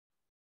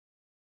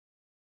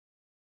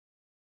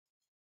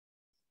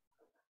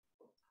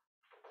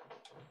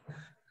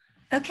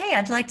Okay,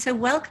 I'd like to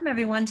welcome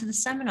everyone to the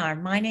seminar.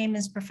 My name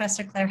is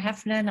Professor Claire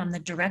Heffernan. I'm the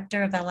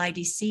director of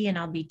LIDC, and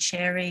I'll be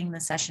chairing the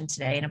session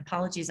today. And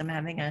apologies, I'm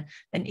having an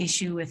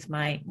issue with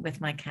my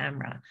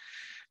camera.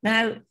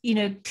 Now,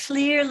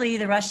 clearly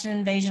the Russian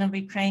invasion of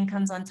Ukraine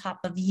comes on top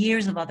of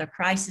years of other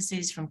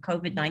crises from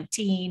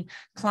COVID-19,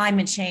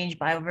 climate change,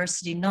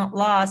 biodiversity not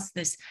lost,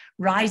 this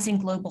rising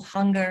global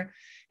hunger.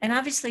 And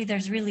obviously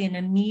there's really an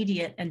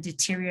immediate and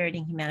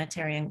deteriorating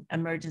humanitarian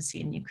emergency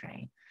in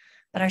Ukraine.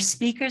 But our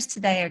speakers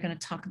today are going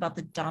to talk about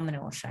the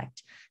domino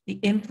effect, the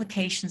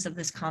implications of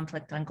this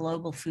conflict on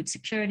global food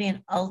security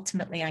and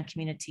ultimately on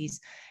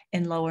communities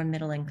in lower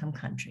middle income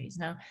countries.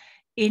 Now,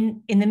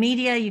 in the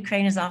media,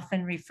 Ukraine is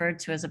often referred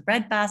to as a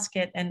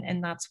breadbasket,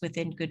 and that's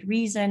within good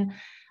reason.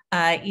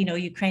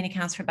 Ukraine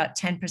accounts for about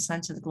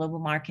 10% of the global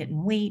market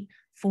in wheat.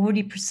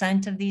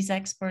 40% of these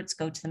exports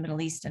go to the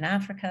Middle East and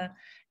Africa.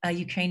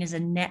 Ukraine is a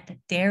net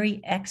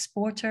dairy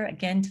exporter,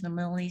 again, to the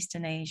Middle East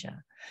and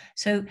Asia.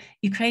 So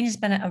Ukraine has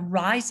been a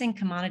rising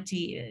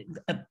commodity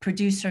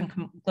producer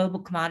in global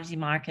commodity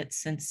markets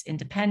since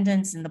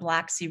independence. In the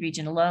Black Sea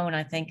region alone,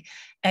 I think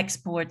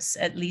exports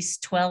at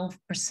least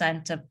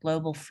 12% of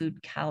global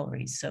food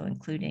calories, so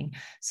including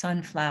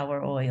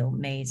sunflower oil,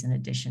 maize, in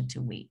addition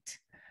to wheat.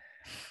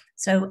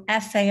 So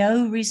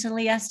FAO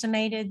recently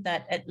estimated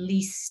that at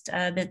least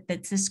that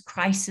this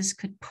crisis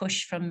could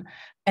push from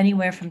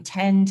anywhere from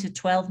 10 to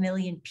 12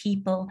 million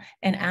people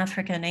in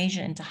Africa and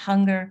Asia into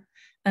hunger.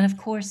 And of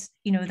course,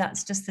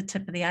 that's just the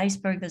tip of the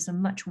iceberg. There's a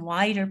much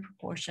wider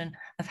proportion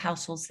of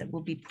households that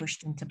will be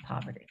pushed into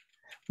poverty.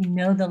 We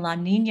know the La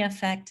Nina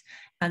effect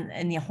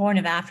and the Horn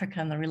of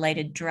Africa and the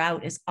related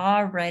drought is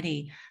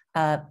already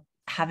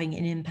having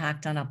an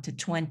impact on up to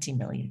 20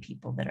 million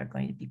people that are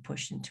going to be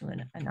pushed into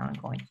an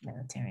ongoing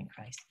humanitarian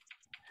crisis.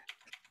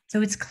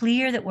 So it's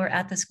clear that we're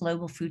at this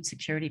global food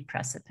security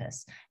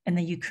precipice, and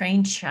the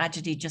Ukraine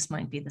tragedy just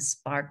might be the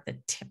spark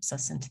that tips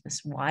us into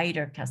this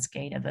wider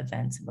cascade of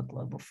events of a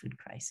global food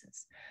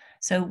crisis.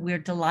 So we're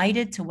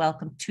delighted to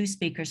welcome two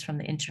speakers from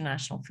the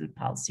International Food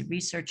Policy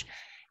Research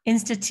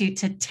Institute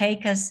to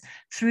take us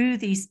through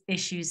these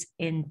issues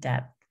in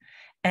depth.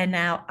 And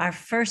now our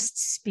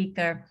first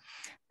speaker,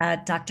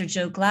 Dr.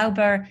 Joe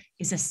Glauber,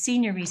 is a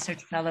senior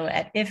research fellow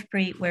at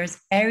IFPRI, where his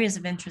areas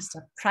of interest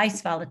are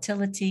price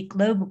volatility,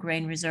 global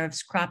grain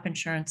reserves, crop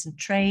insurance, and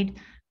trade.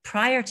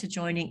 Prior to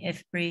joining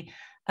IFPRI,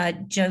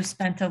 Joe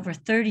spent over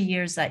 30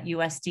 years at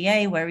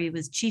USDA, where he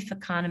was chief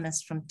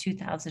economist from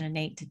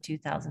 2008 to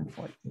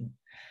 2014.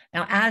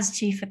 Now, as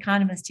chief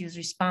economist, he was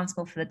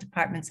responsible for the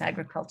department's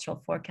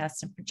agricultural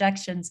forecasts and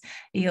projections.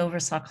 He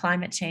oversaw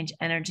climate change,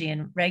 energy,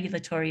 and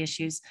regulatory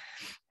issues.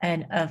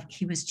 And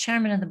he was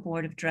chairman of the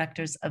board of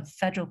directors of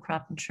Federal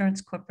Crop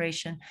Insurance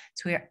Corporation.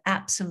 So we are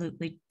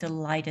absolutely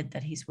delighted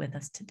that he's with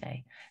us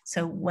today.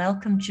 So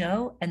welcome,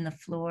 Joe, and the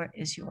floor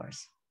is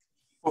yours.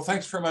 Well,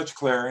 thanks very much,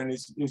 Claire. And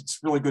it's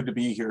really good to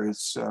be here.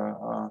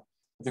 I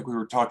think we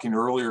were talking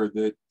earlier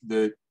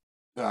that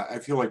I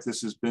feel like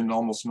this has been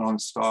almost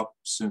nonstop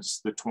since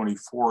the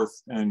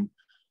 24th. And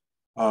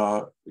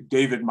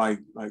David, my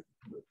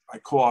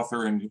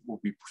co-author, and will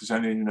be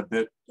presenting in a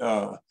bit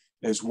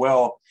as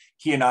well,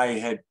 he and I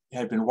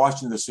had been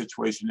watching the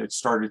situation. It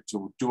started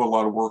to do a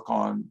lot of work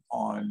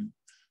on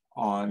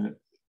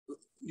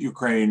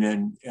Ukraine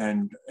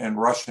and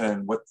Russia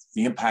and what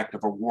the impact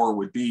of a war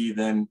would be.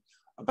 Then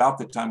about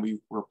the time we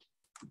were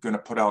going to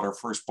put out our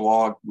first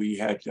blog, we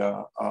had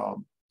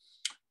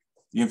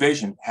the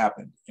invasion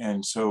happened.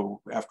 And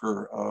so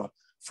after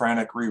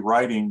frantic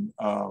rewriting,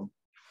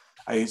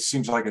 it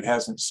seems like it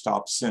hasn't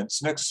stopped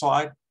since. Next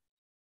slide.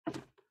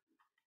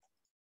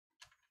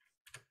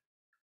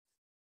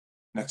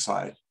 Next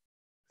slide.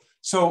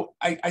 So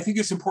I think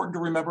it's important to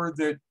remember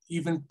that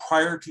even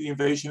prior to the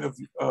invasion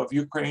of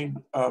Ukraine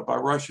by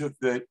Russia,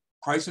 that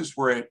prices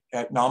were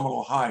at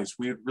nominal highs.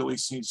 We had really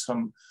seen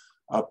some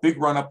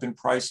big run up in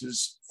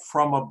prices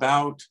from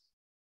about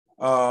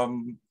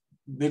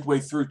midway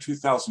through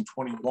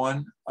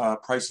 2021,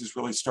 prices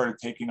really started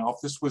taking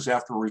off. This was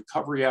after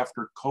recovery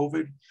after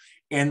COVID.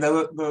 And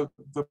the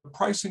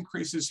price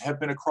increases have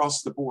been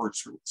across the board.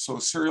 So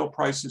cereal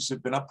prices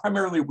have been up,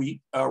 primarily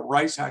wheat.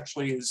 Rice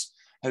actually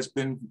has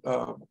been,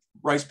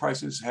 rice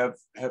prices have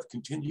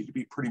continued to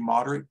be pretty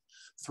moderate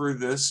through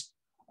this.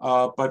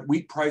 But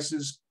wheat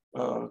prices,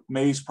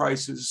 maize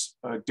prices,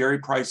 dairy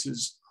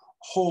prices,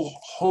 whole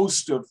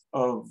host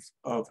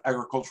of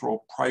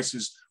agricultural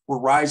prices were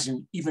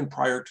rising even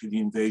prior to the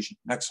invasion.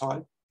 Next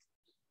slide.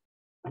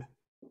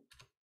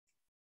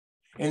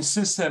 And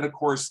since then, of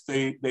course,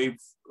 they've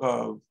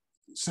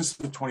since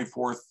the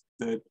 24th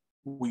that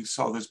we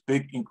saw this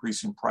big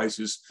increase in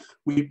prices.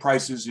 Wheat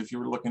prices, if you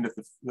were looking at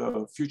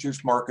the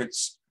futures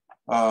markets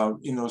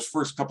in those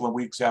first couple of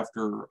weeks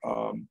after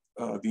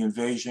the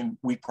invasion,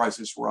 wheat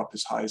prices were up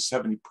as high as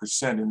 70%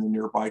 in the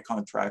nearby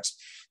contracts.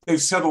 They've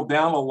settled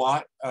down a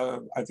lot,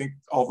 I think,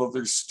 although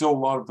there's still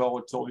a lot of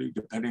volatility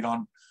depending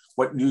on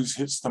what news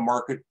hits the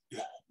market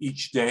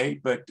each day,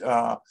 but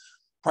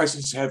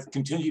prices have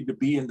continued to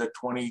be in the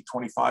 20,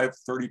 25,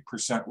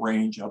 30%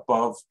 range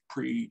above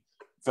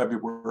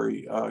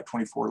pre-February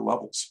 24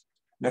 levels.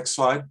 Next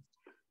slide.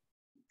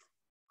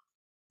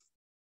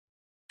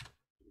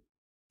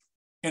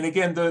 And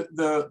again,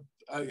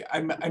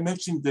 I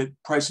mentioned that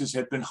prices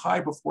had been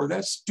high before.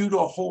 That's due to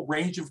a whole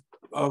range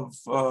of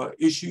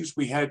issues.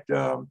 We had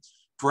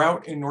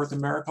drought in North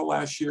America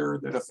last year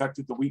that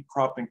affected the wheat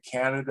crop in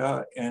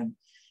Canada and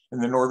in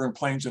the northern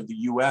plains of the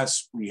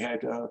US. We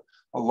had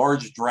a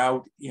large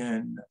drought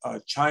in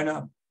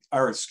China,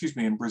 or excuse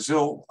me, in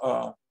Brazil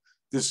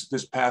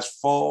this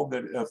past fall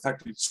that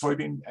affected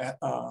soybean,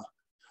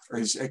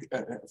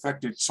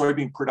 affected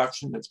soybean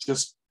production that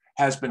just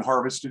has been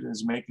harvested and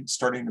is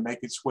starting to make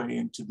its way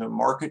into the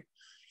market.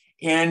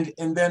 And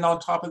then on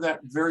top of that,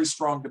 very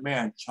strong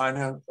demand.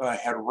 China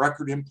had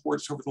record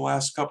imports over the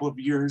last couple of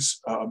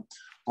years,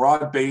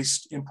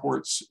 broad-based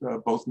imports,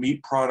 both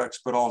meat products,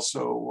 but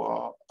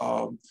also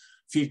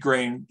feed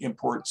grain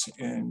imports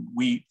and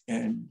wheat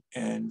and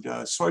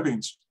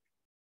soybeans.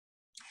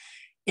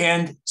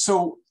 And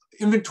so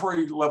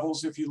inventory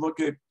levels, if you look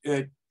at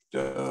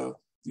the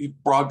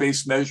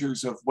broad-based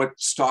measures of what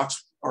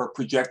stocks are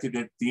projected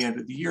at the end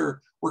of the year,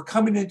 we're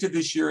coming into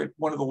this year at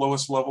one of the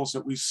lowest levels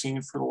that we've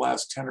seen for the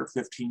last 10 or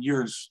 15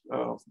 years.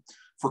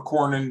 For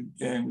corn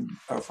and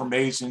for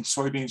maize and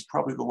soybeans,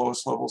 probably the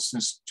lowest level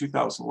since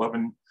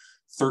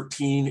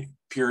 2011-13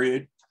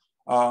 period.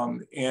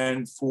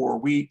 And for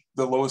wheat,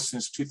 the lowest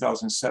since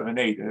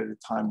 2007-8, at a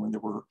time when there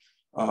were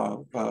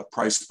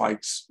price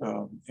spikes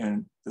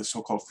and the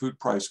so-called food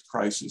price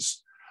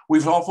crisis.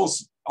 We've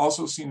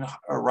also seen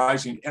a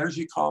rising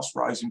energy costs,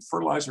 rising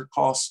fertilizer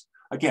costs.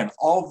 Again,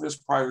 all of this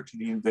prior to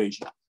the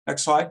invasion.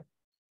 Next slide.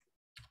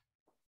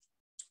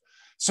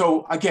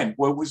 So again,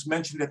 what was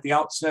mentioned at the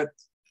outset,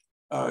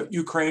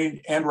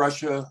 Ukraine and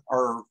Russia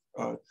are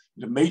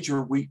the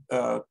major wheat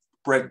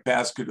bread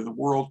basket of the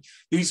world.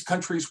 These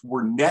countries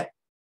were net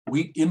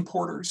wheat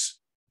importers.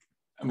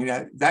 I mean,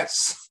 that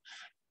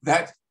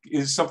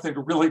is something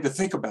to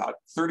think about.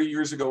 30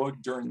 years ago,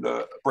 during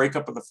the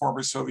breakup of the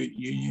former Soviet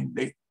Union,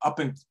 up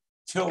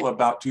until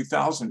about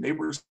 2000, they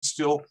were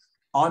still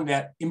on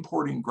net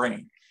importing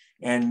grain.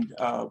 And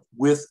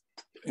with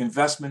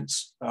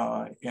investments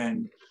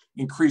and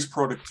increased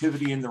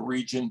productivity in the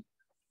region,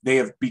 they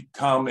have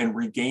become and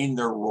regained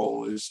their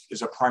role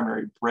as a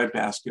primary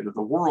breadbasket of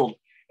the world.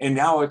 And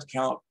now it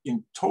counts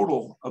in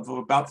total of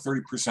about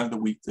 30% of the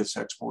wheat that's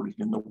exported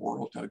in the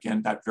world.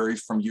 Again, that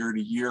varies from year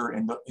to year.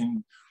 And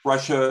in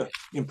Russia,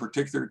 in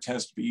particular,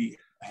 tends to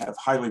have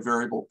highly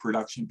variable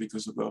production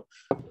because of the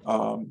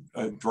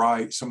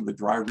some of the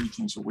dry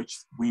regions in which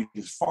wheat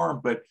is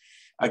farmed. But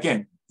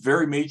again,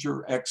 very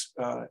major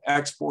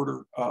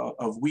exporter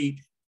of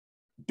wheat,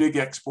 big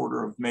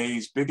exporter of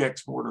maize, big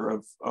exporter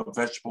of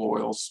vegetable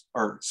oils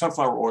or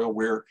sunflower oil,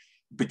 where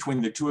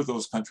between the two of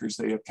those countries,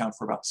 they account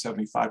for about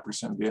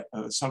 75% of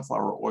the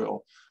sunflower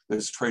oil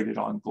that's traded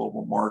on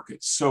global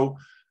markets. So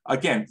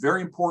again,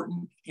 very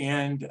important.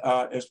 And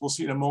as we'll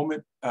see in a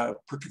moment,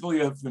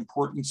 particularly of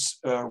importance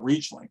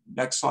regionally.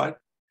 Next slide.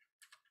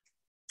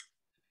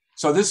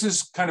 So this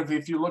is kind of,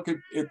 if you look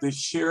at the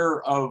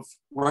share of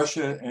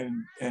Russia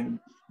and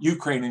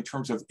Ukraine in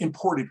terms of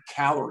imported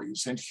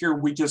calories, and here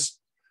we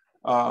just,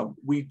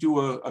 we do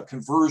a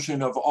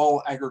conversion of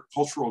all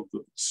agricultural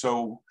goods.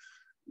 So,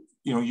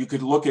 you know, you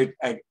could look at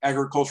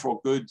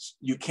agricultural goods.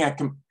 You can't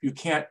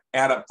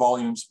add up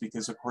volumes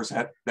because, of course,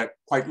 that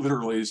quite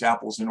literally is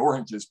apples and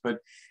oranges. But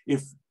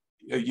if,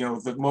 you know,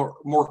 the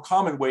more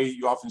common way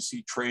you often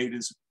see trade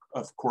is,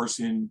 of course,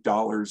 in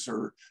dollars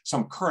or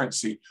some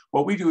currency.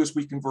 What we do is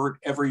we convert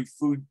every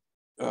food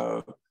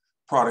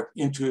product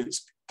into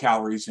its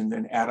calories and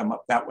then add them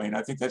up that way. And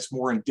I think that's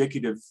more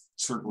indicative,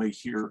 certainly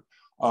here,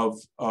 of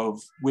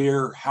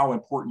how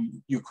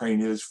important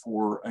Ukraine is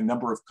for a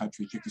number of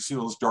countries. You can see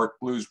those dark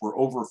blues were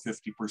over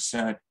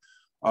 50%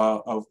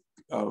 of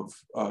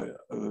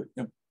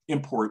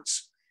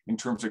imports in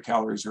terms of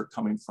calories are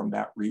coming from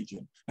that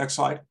region. Next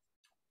slide.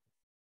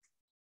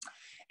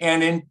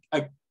 And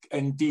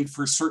indeed,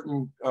 for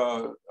certain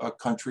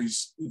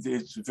countries,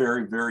 it's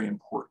very, very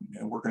important.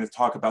 And we're going to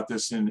talk about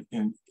this in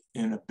a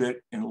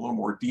little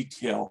more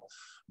detail.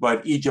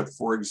 But Egypt,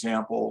 for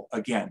example,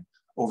 again,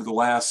 over the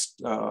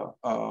last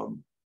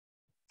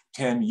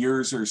 10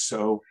 years or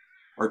so,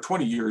 or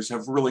 20 years,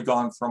 have really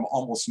gone from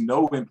almost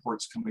no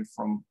imports coming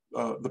from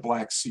the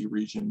Black Sea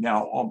region.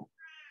 Now,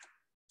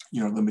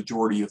 you know, the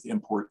majority of the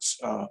imports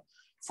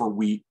for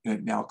wheat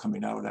now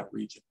coming out of that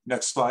region.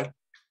 Next slide.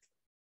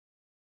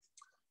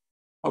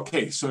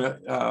 Okay, so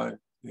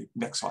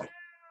next slide.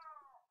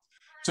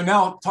 So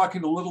now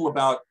talking a little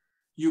about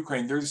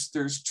Ukraine,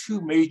 there's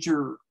two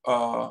major,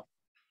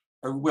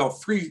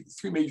 three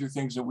major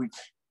things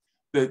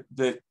that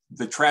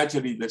the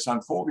tragedy that's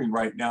unfolding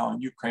right now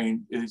in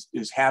Ukraine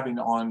is having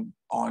on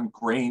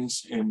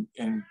grains and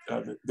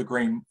the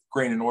grain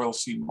and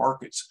oilseed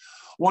markets.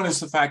 One is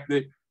the fact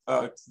that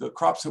the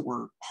crops that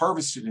were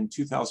harvested in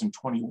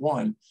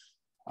 2021,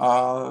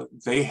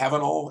 they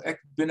haven't all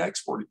been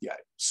exported yet.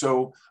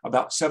 So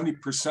about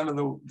 70% of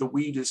the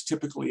wheat is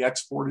typically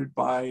exported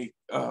by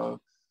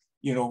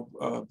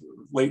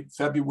late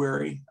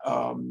February.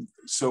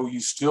 So you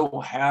still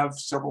have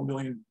several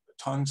million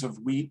tons of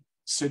wheat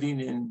sitting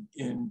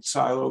in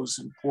silos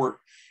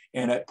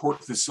and at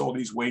port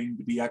facilities waiting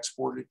to be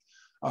exported.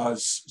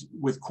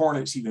 With corn,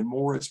 it's even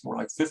more. It's more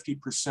like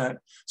 50%,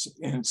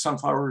 and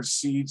sunflower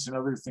seeds and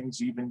other things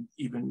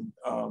even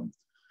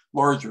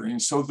larger.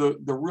 And so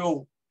the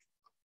real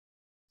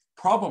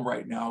problem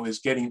right now is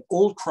getting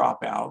old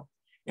crop out.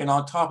 And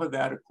on top of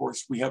that, of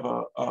course, we have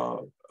a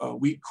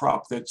wheat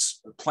crop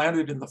that's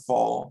planted in the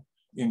fall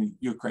in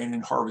Ukraine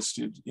and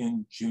harvested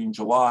in June,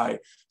 July.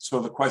 So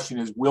the question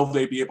is, will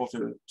they be able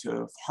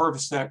to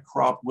harvest that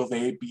crop? Will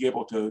they be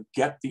able to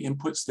get the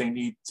inputs they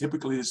need?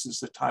 Typically, this is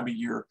the time of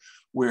year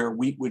where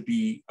wheat would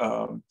be,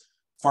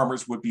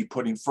 farmers would be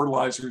putting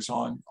fertilizers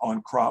on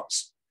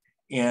crops.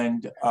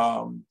 And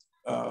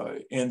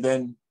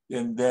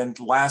then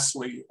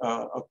lastly,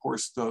 of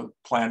course, the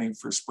planning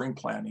for spring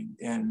planting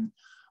and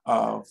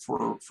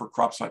for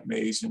crops like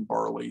maize and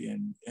barley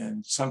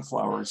and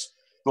sunflowers.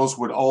 Those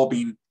would all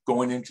be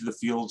going into the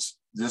fields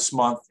this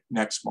month,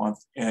 next month,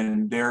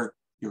 and there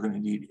you're going to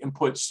need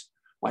inputs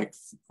like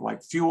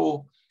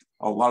fuel.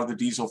 A lot of the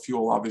diesel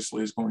fuel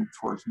obviously is going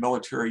towards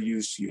military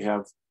use. You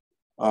have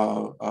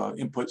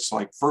inputs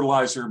like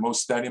fertilizer.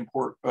 Most of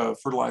that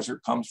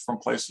fertilizer comes from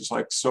places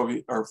like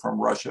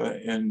from Russia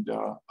and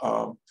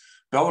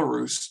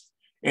Belarus,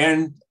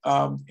 and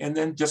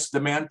then just the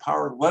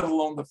manpower, let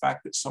alone the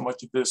fact that so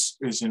much of this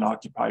is in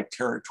occupied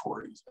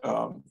territories,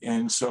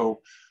 and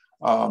so.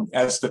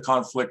 As the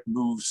conflict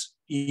moves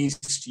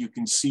east, you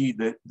can see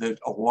that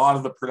a lot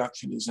of the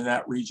production is in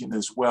that region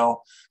as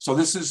well. So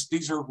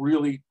these are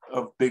really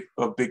a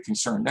big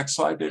concern. Next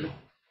slide, David.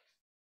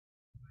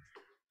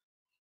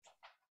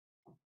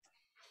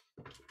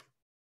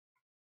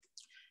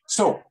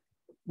 So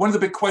one of the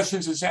big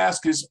questions is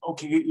asked is,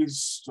 okay,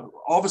 is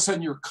all of a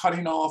sudden you're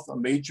cutting off a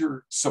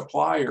major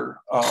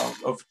supplier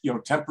of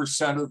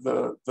 10% of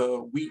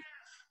the wheat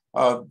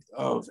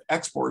of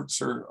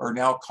exports are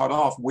now cut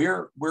off.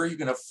 Where are you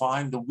going to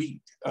find the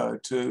wheat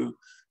to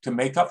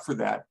make up for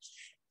that?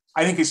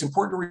 I think it's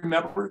important to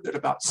remember that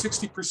about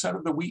 60%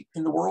 of the wheat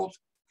in the world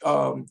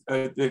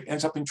that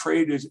ends up in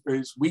trade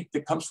is wheat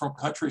that comes from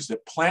countries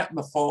that plant in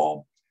the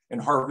fall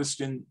and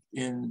harvest in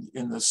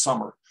the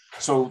summer.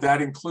 So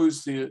that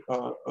includes a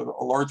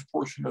large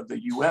portion of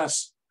the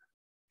U.S.,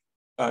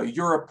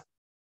 Europe,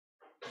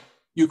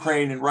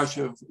 Ukraine, and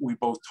Russia. We've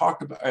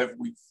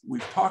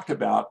talked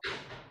about.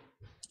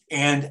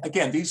 And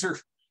again, these are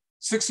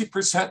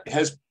 60%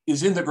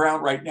 is in the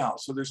ground right now.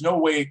 So there's no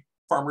way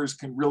farmers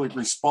can really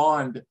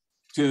respond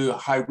to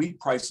high wheat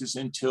prices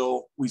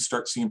until we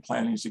start seeing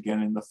plantings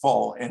again in the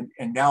fall. And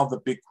now the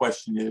big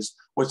question is,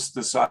 what's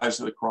the size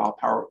of the crop?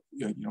 How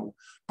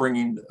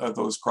bringing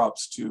those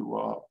crops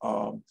to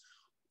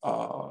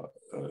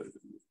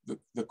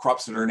the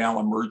crops that are now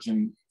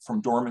emerging from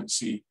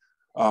dormancy,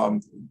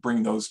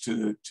 bring those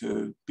to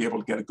be able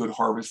to get a good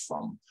harvest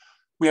from.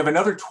 We have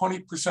another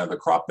 20% of the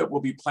crop that will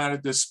be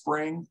planted this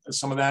spring,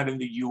 some of that in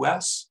the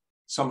US,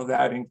 some of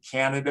that in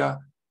Canada,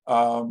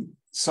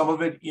 some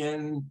of it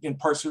in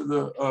parts of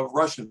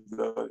Russia,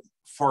 the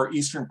far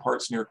eastern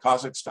parts near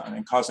Kazakhstan,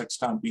 and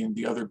Kazakhstan being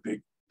the other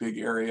big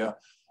area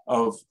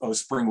of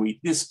spring wheat.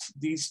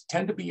 These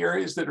tend to be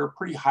areas that are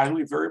pretty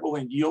highly variable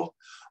in yield.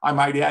 I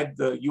might add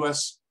the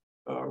US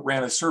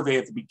ran a survey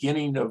at the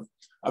beginning of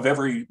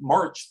every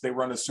March. They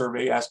run a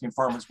survey asking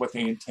farmers what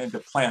they intend to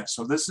plant.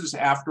 So this is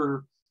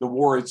after the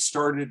war had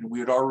started, and we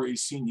had already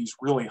seen these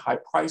really high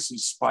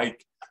prices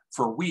spike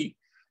for wheat.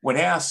 When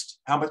asked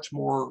how much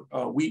more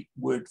wheat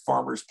would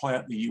farmers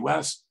plant in the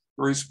U.S.,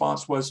 the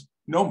response was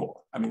no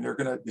more. I mean,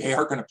 they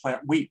are gonna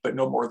plant wheat, but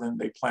no more than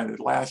they planted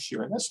last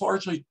year, and that's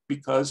largely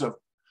because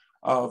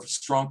of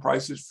strong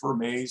prices for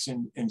maize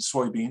and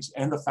soybeans,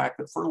 and the fact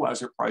that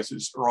fertilizer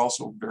prices are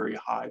also very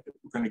high that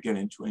we're going to get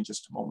into in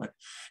just a moment.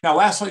 Now,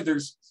 lastly,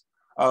 there's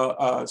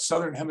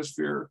Southern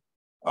Hemisphere.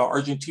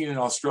 Argentina and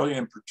Australia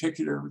in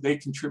particular, they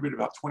contribute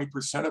about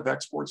 20% of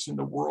exports in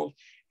the world,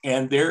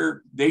 and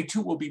they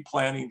too will be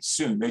planting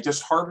soon. They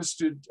just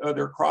harvested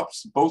their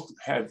crops. Both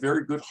had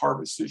very good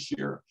harvests this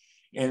year,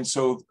 and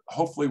so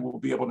hopefully we'll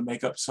be able to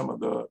make up some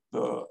of the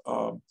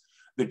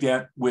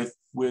dent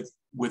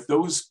with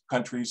those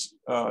countries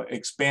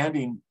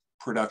expanding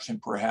production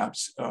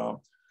perhaps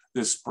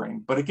this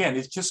spring. But again,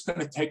 it's just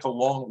going to take a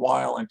long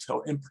while until,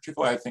 in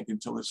particular, I think,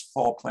 until this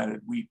fall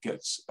planted wheat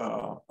gets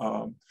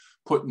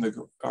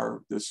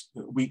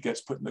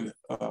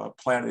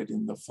planted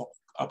in the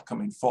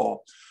upcoming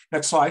fall.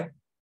 Next slide.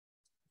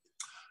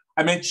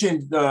 I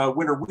mentioned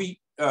winter wheat,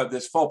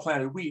 this fall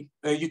planted wheat.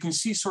 You can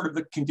see sort of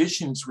the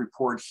conditions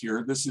report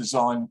here. This is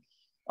on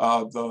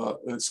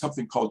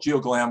something called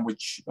GeoGlam,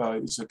 which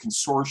is a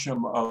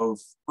consortium of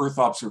Earth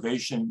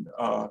observation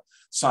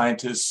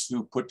scientists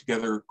who put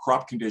together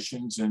crop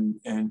conditions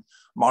and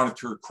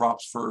monitor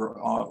crops for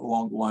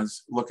along the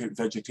lines, look at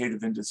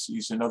vegetative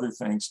indices and other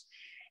things.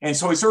 And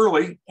so it's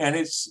early, and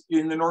it's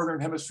in the Northern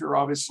Hemisphere,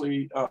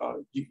 obviously,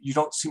 you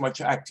don't see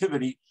much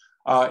activity,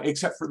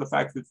 except for the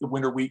fact that the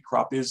winter wheat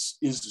crop is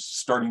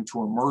starting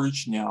to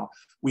emerge now.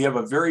 We have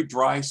a very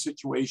dry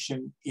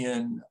situation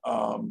in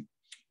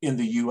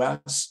the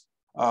US.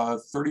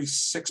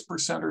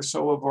 36% or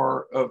so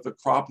of the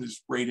crop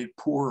is rated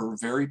poor or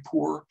very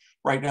poor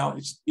right now.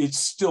 It's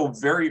still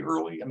very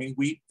early. I mean,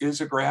 wheat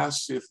is a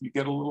grass. If you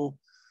get a little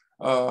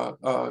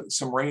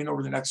some rain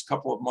over the next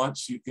couple of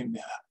months, you can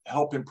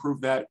help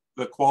improve the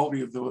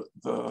quality of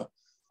the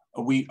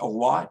wheat a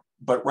lot.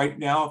 But right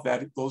now,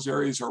 those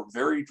areas are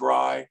very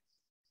dry.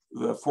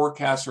 The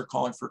forecasts are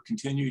calling for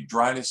continued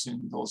dryness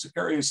in those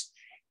areas,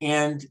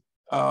 and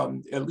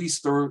at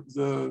least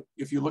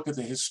if you look at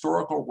the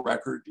historical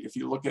record, if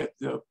you look at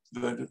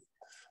the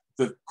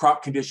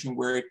crop condition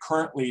where it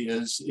currently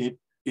is, it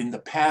in the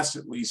past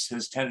at least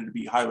has tended to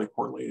be highly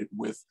correlated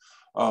with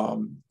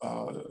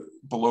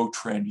below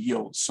trend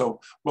yields. So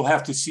we'll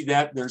have to see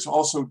that. There's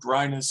also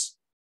dryness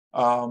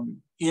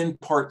in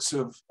parts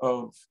of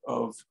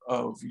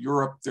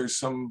Europe. There's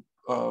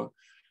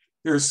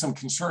some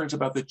concerns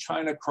about the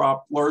China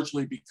crop,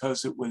 largely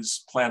because it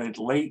was planted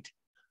late.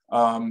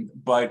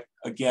 But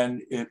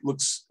again, it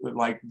looks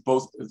like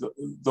both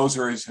those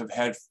areas have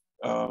had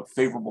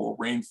favorable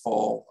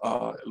rainfall,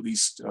 at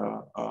least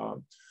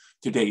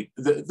to date.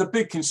 The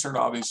big concern,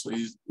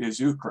 obviously, is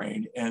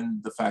Ukraine,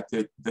 and the fact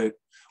that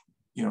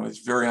it's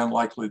very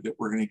unlikely that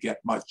we're going to get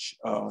much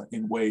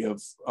in way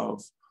of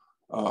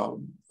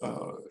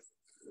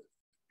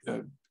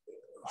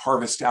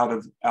harvest out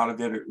of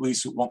it. At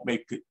least it won't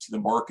make it to the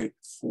market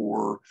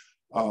for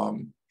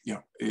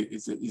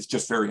it's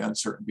just very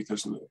uncertain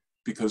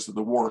because of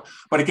the war.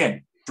 But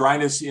again,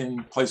 dryness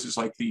in places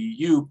like the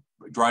EU,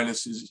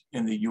 dryness is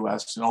in the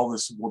US, and all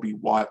this will be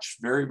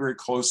watched very, very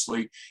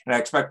closely. And I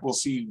expect we'll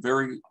see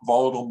very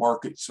volatile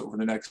markets over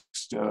the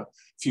next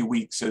few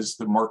weeks as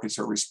the markets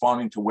are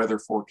responding to weather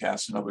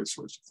forecasts and other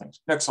sorts of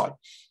things. Next slide.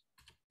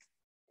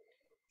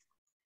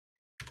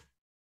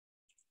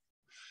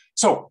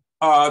 So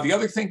the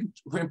other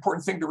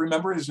important thing to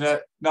remember is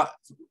that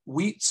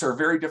wheats are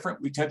very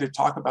different. We tend to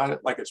talk about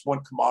it like it's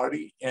one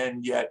commodity,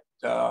 and yet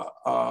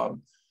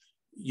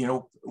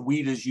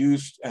wheat is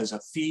used as a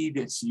feed.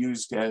 It's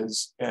used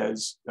as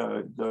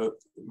the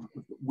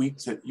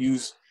wheat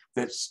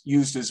that's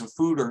used as a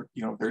food, or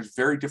there's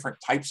very different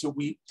types of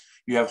wheat.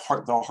 You have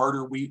the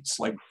harder wheats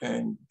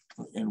and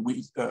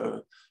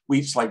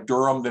wheats like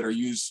durum that are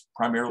used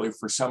primarily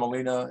for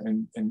semolina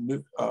and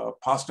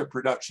pasta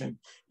production.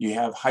 You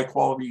have high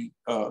quality,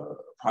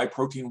 high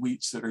protein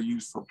wheats that are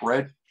used for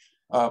bread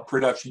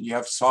production. You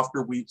have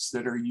softer wheats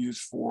that are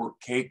used for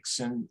cakes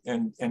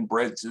and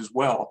breads as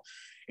well.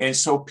 And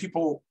so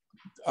people,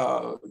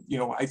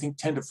 I think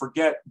tend to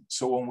forget.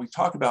 So when we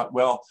talk about,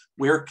 well,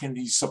 where can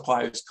these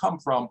supplies come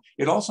from?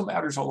 It also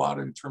matters a lot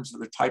in terms of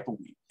the type of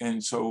wheat.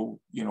 And so,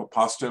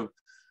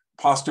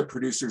 pasta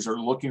producers are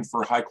looking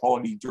for high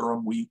quality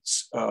durum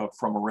wheats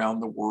from around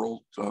the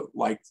world,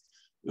 like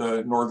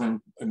the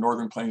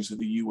northern plains of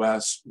the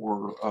US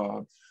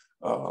or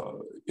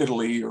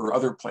Italy or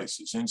other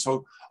places. And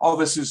so all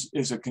this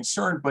is a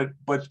concern, but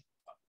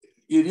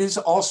it is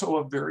also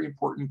a very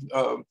important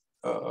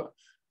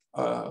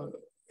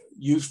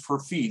used for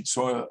feed.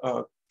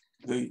 So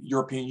the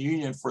European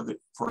Union,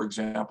 for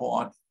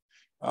example,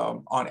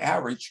 on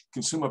average,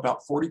 consume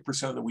about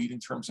 40% of the wheat in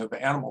terms of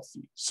animal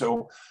feed.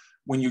 So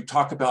when you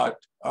talk about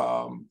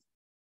the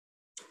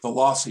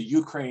loss of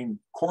Ukraine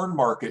corn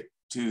market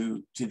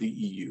to the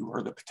EU,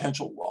 or the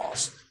potential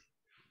loss,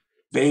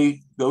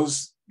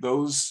 those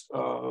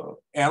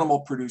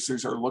animal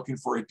producers are looking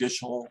for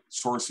additional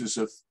sources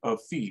of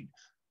feed.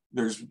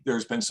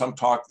 There's been some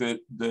talk that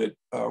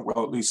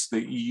well, at least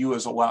the EU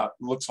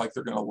looks like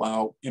they're going to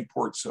allow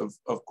imports of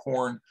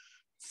corn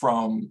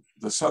from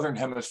the southern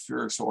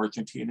hemisphere, so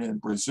Argentina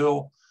and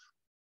Brazil.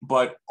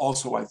 But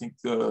also, I think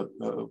the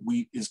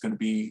wheat is going to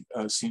be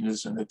seen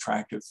as an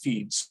attractive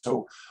feed.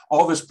 So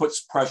all this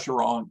puts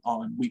pressure on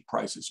wheat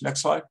prices.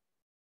 Next slide.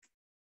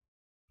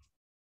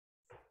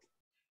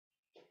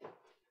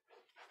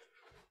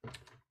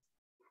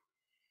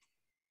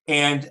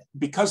 And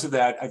because of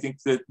that, I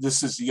think that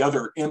this is the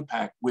other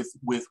impact with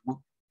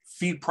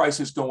feed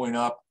prices going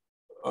up,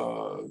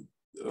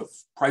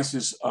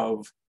 prices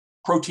of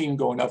protein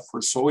going up for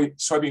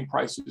soybean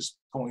prices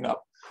going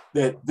up,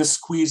 that this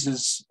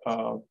squeezes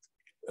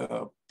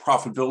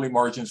profitability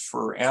margins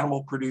for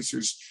animal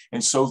producers.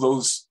 And so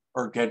those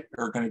are going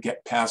to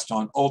get passed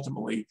on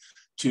ultimately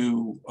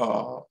to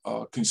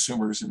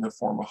consumers in the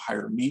form of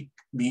higher meat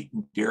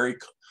and dairy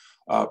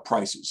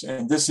prices.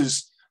 And this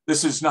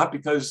is not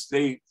because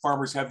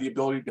farmers have the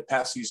ability to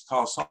pass these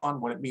costs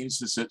on. What it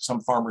means is that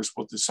some farmers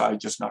will decide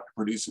just not to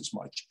produce as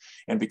much.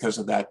 And because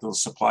of that,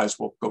 those supplies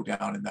will go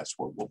down, and that's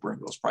what will bring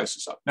those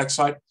prices up. Next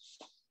slide.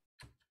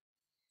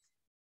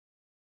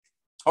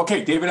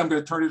 Okay, David, I'm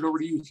going to turn it over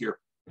to you here.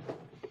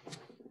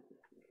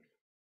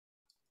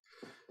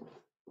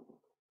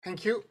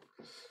 Thank you.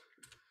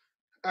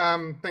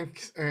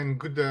 Thanks, and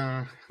good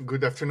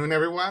afternoon,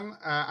 everyone.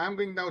 I'm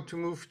going now to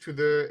move to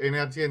the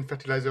energy and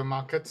fertilizer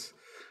markets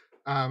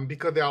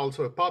because they are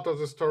also a part of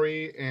the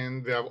story,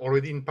 and they have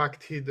already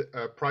impacted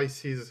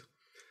prices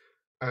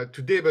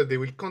today, but they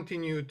will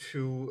continue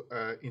to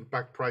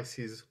impact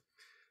prices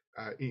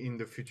in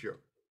the future.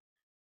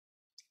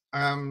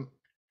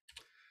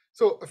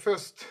 So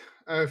first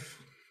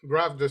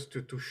graph just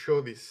to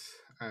show this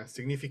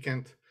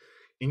significant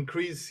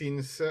increase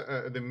since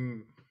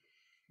the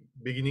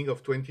beginning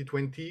of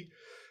 2020.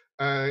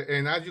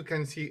 And as you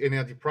can see,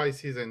 energy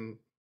prices and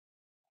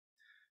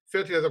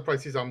fertilizer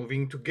prices are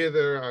moving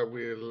together. I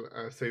will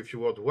say a few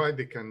words why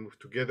they can move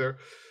together.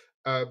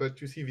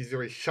 But you see this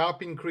very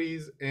sharp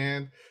increase.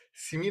 And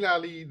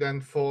similarly,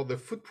 then for the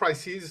food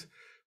prices,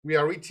 we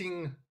are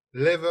reaching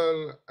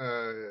level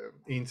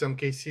in some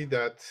cases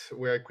that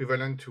were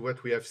equivalent to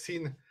what we have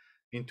seen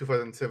in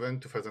 2007,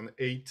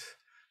 2008.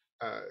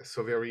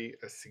 So very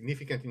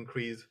significant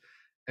increase.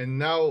 And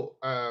now,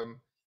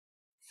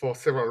 for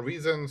several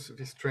reasons,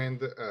 this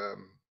trend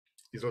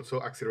is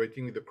also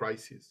accelerating with the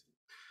crisis.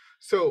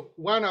 So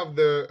one of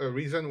the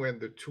reasons when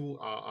the two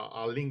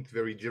are linked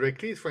very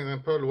directly is, for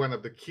example, one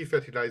of the key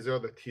fertilizer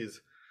that is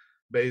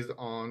based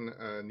on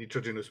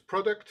nitrogenous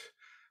product.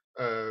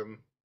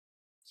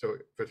 So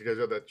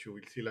fertilizer that you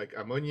will see like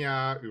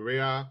ammonia,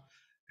 urea,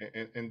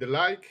 and the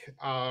like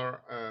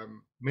are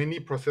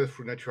mainly processed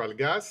through natural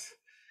gas.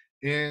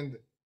 And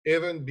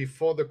even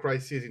before the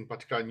crisis, in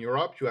particular in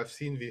Europe, you have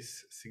seen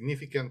this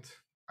significant,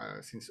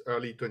 since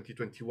early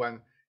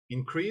 2021,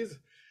 increase.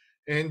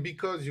 And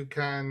because you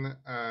can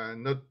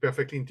not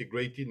perfectly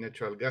integrate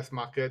natural gas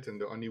market, and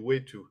the only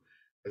way to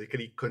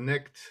basically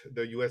connect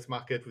the US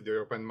market with the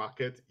European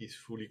market is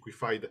through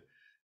liquefied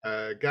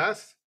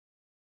gas,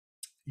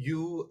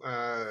 you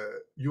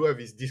have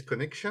this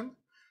disconnection.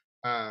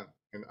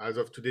 And as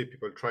of today,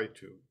 people try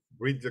to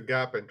bridge the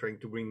gap and trying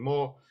to bring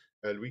more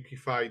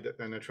liquefied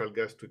natural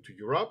gas to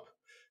Europe.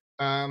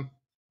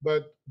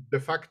 But de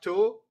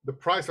facto, the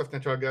price of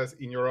natural gas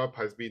in Europe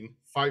has been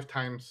 5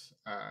 times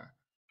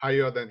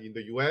higher than in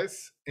the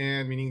US,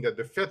 and meaning that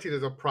the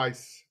fertilizer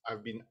price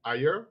have been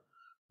higher.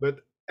 But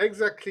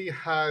exactly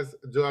as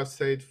Joa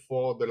said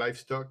for the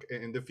livestock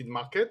and the feed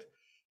market,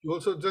 you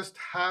also just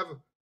have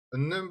a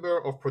number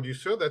of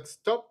producers that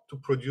stop to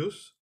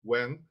produce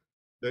when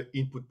the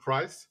input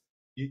price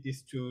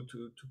is too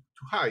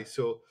high.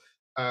 So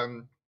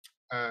in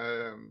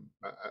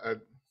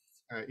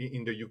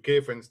the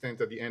UK, for instance,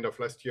 at the end of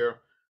last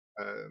year,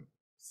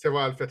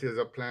 several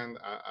fertilizer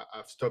plants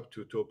have stopped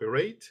to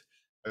operate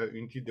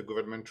until the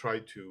government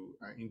tried to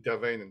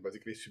intervene and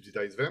basically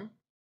subsidize them,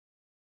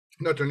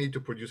 not only to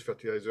produce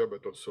fertilizer,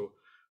 but also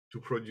to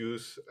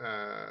produce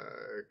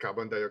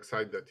carbon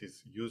dioxide that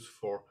is used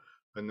for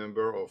a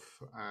number of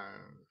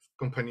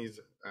companies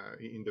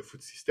in the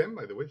food system,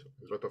 by the way. So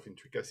there's a lot of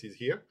intricacies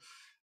here.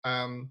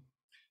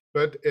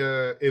 But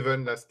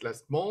even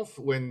last month,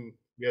 when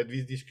we had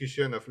this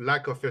discussion of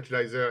lack of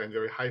fertilizer and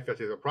very high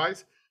fertilizer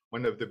price,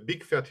 one of the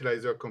big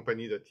fertilizer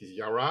company, that is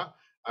Yara,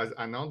 has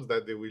announced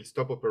that they will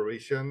stop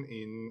operation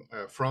in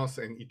France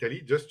and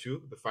Italy just due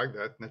to the fact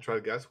that natural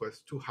gas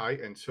was too high,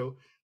 and so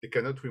they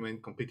cannot remain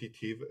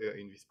competitive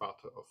in this part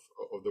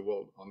of the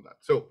world on that.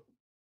 So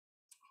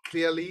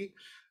clearly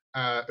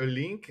a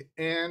link,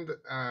 and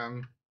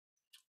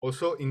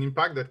also an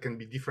impact that can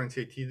be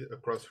differentiated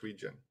across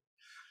region.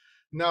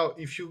 Now,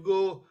 if you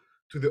go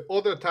to the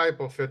other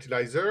type of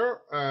fertilizer,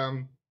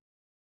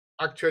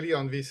 actually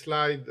on this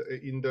slide,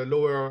 in the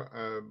lower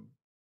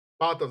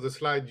part of the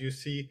slide, you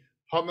see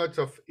how much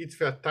of each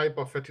type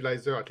of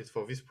fertilizer, at least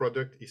for this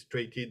product, is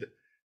traded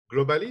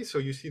globally. So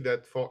you see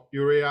that for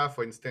urea,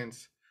 for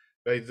instance,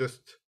 there is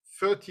just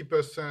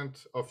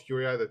 30% of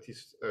urea that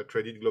is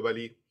traded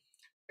globally.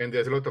 And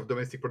there's a lot of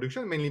domestic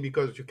production, mainly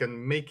because you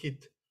can make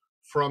it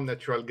from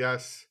natural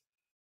gas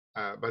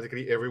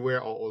basically everywhere,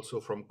 or also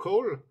from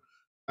coal.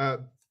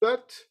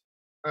 But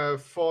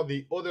for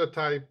the other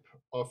type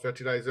of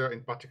fertilizer,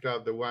 in particular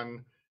the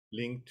one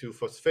linked to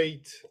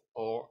phosphate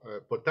or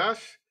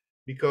potash,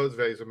 because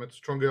there is a much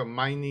stronger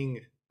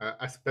mining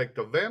aspect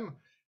of them,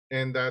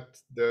 and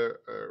that the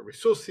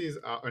resources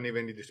are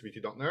unevenly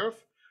distributed on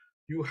Earth,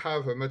 you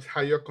have a much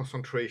higher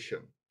concentration.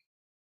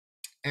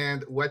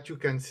 And what you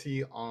can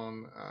see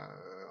on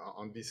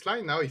this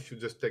slide now, if you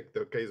just take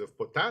the case of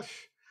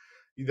potash,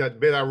 is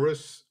that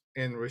Belarus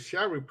and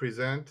Russia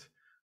represent,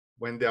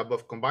 when they are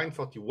both combined,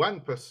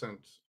 41%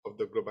 of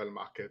the global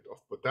market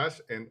of potash.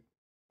 And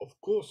of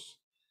course,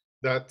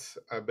 that's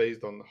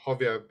based on how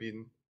they have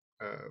been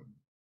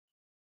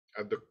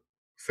at the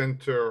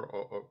center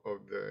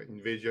of the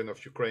invasion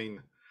of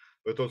Ukraine.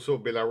 But also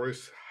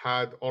Belarus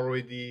had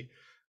already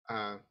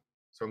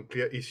some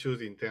clear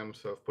issues in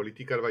terms of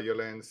political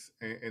violence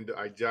and the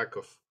hijack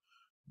of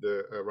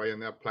the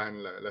Ryanair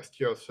plan last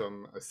year,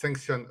 some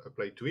sanction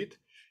applied to it.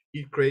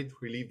 It creates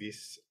really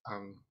this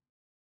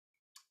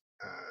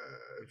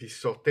this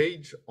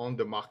shortage on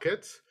the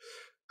market,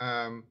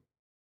 and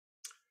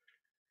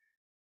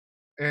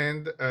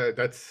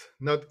that's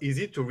not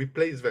easy to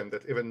replace them.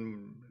 That's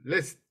even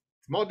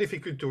more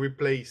difficult to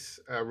replace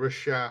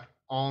Russia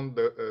on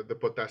the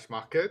potash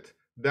market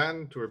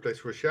than to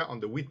replace Russia on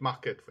the wheat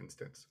market, for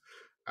instance,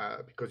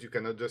 because you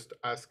cannot just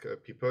ask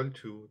people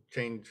to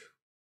change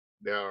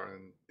their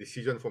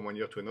decision from one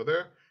year to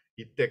another.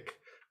 It takes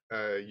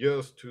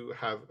years to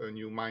have a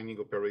new mining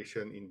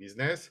operation in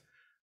business.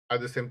 at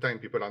the same time,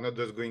 people are not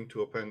just going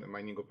to open a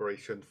mining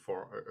operation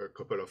for a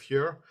couple of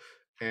years,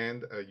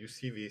 and you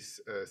see this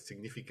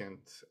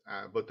significant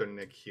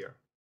bottleneck here.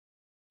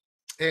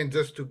 And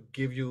just to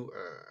give you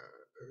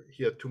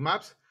here two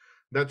maps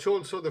that show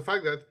also the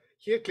fact that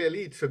here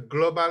clearly it's a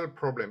global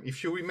problem.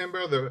 If you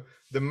remember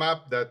the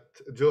map that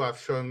Joe have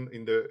shown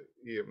in the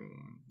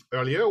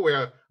earlier,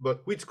 where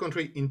about which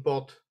country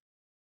import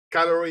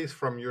calories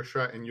from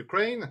Russia and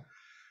Ukraine,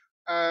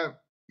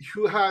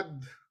 you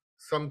had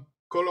some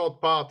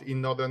colored part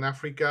in Northern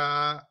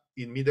Africa,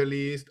 in Middle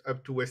East,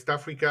 up to West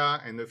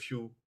Africa, and a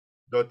few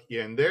dots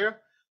here and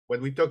there.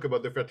 When we talk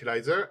about the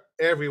fertilizer,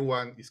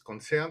 everyone is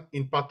concerned,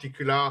 in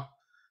particular,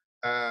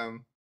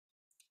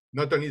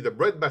 not only the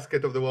bread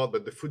basket of the world,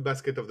 but the food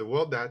basket of the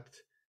world, that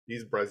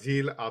is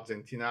Brazil,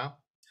 Argentina,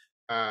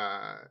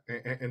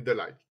 and the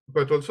like.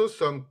 But also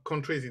some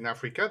countries in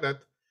Africa that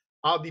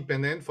are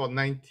dependent for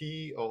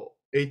 90 or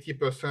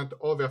 80%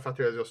 of their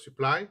fertilizer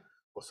supply,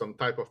 or some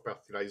type of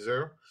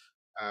fertilizer,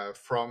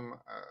 from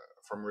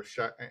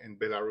Russia and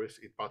Belarus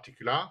in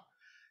particular.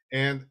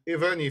 And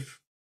even if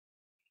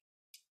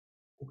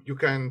you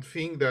can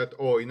think that,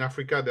 oh, in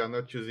Africa, they are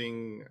not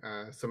using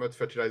so much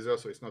fertilizer,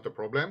 so it's not a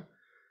problem.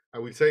 I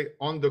will say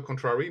on the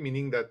contrary,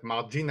 meaning that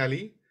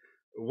marginally,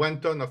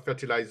 1 ton of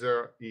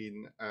fertilizer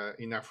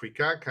in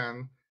Africa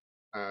can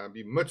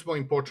be much more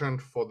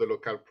important for the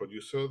local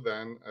producer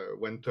than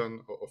 1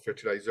 ton of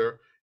fertilizer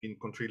in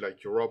countries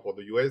like Europe or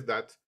the US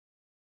that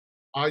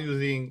are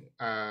using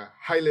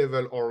high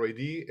level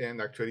already,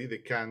 and actually they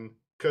can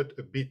cut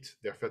a bit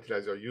their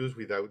fertilizer use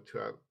without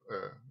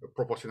a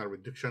proportional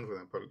reduction, for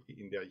example,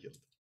 in their yield.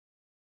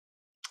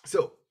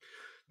 So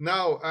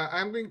now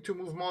I'm going to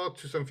move more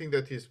to something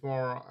that is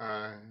more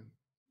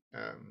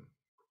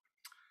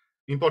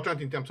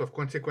important in terms of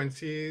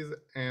consequences,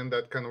 and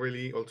that can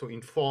really also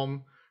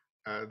inform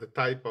the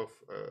type of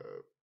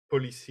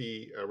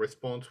policy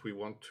response we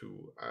want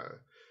to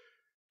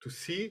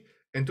see,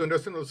 and to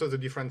understand also the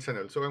different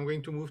channels. So I'm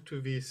going to move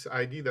to this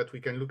idea that we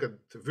can look at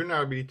the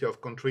vulnerability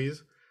of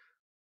countries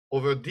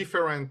over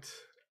different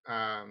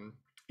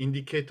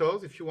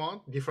indicators, if you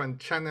want, different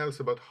channels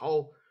about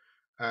how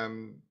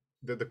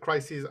the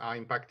crises are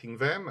impacting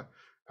them,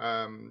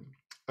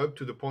 up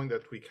to the point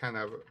that we can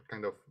have a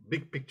kind of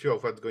big picture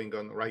of what's going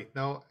on right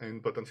now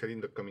and potentially in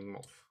the coming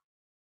month.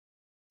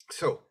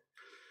 So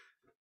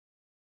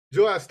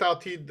Joe has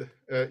started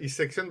his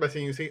section by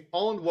saying, you see,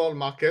 on world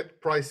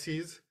market,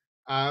 prices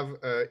have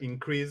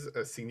increased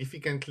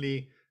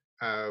significantly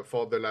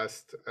for the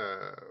last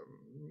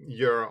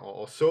year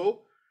or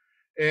so.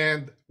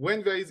 And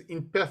when there is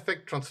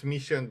imperfect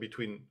transmission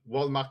between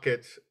world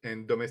markets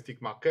and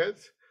domestic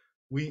markets,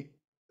 we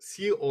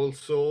see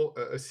also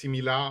a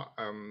similar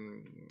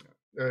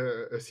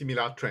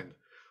trend.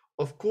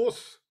 Of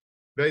course,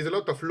 there is a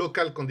lot of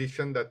local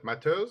condition that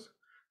matters.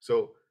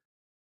 So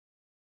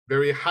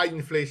very high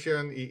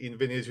inflation in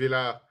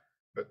Venezuela,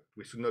 but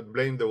we should not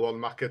blame the world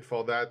market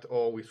for that,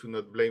 or we should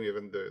not blame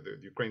even the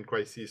Ukraine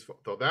crisis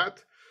for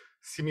that.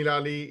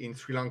 Similarly, in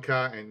Sri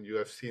Lanka, and you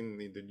have seen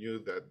in the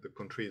news that the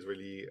country is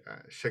really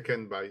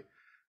shaken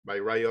by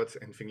riots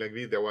and things like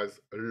this, there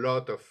was a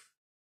lot of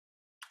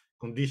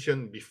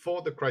condition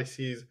before the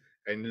crisis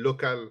and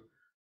local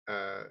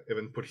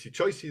even policy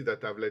choices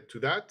that have led to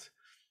that.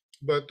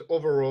 But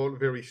overall,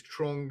 very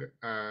strong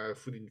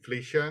food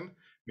inflation,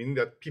 meaning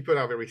that people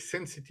are very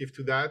sensitive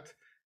to that.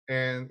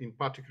 And in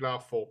particular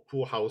for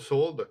poor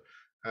household,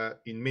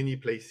 in many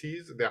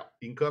places, their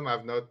income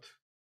have not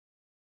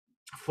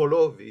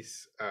followed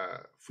this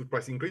food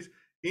price increase,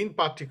 in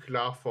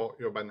particular for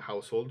urban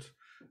households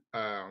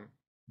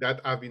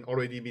that have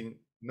already been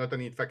not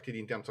only affected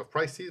in terms of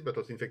prices, but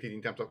also affected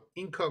in terms of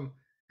income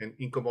and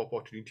income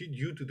opportunity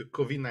due to the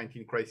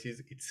COVID-19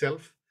 crisis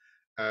itself,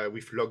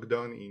 with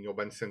lockdown in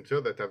urban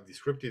centers that have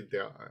disrupted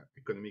their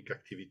economic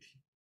activity.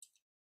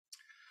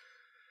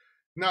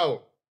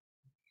 Now,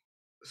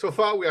 so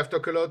far we have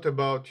talked a lot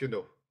about,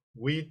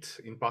 wheat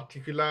in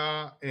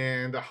particular,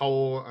 and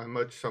how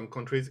much some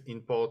countries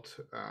import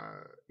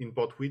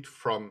wheat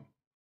from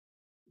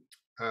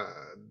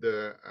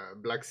the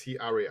Black Sea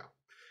area.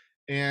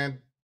 And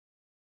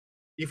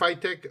if I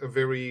take a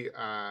very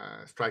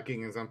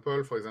striking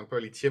example, for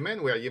example, it's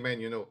Yemen, where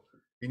Yemen,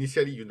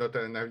 initially you not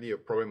only a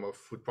problem of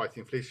food price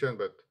inflation,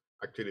 but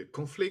actually a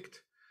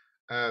conflict,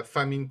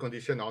 famine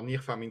condition or near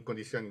famine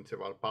condition in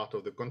several parts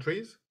of the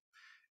countries.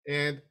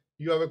 And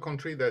you have a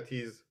country that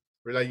is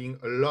relying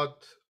a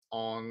lot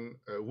on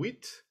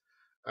wheat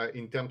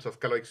in terms of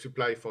caloric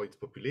supply for its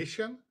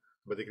population.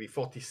 Basically,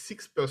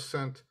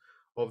 46%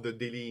 of the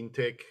daily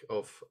intake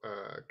of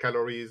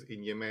calories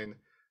in Yemen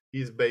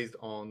is based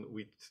on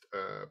wheat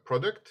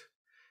product,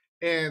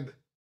 and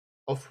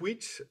of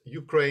which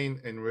Ukraine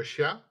and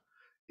Russia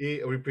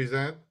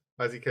represent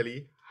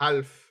basically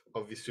half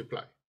of the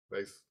supply.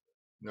 There is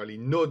nearly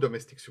no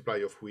domestic supply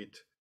of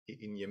wheat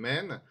in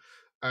Yemen.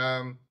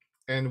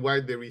 And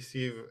while they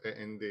receive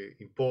and they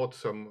import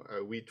some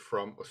wheat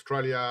from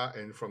Australia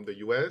and from the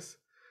US,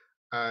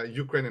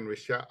 Ukraine and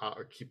Russia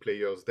are key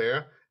players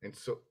there. And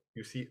so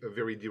you see a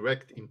very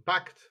direct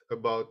impact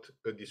about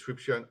a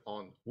disruption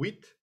on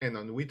wheat and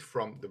on wheat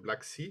from the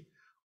Black Sea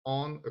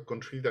on a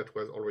country that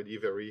was already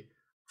very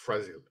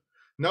fragile.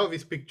 Now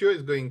this picture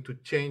is going to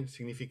change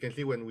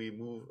significantly when we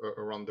move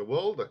around the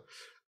world.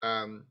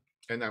 And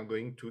I'm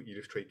going to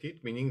illustrate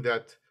it, meaning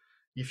that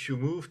if you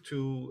move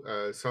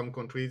to some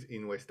countries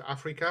in West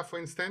Africa, for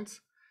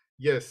instance,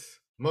 yes,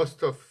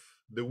 most of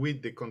the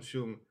wheat they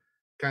consume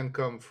can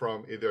come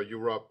from either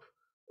Europe,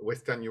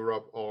 Western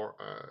Europe, or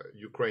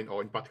Ukraine,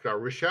 or in particular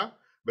Russia,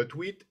 but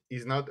wheat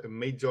is not a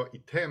major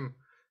item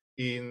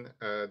in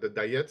the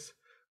diets,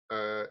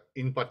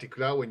 in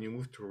particular when you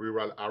move to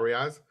rural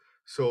areas.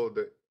 So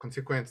the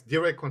consequence,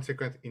 direct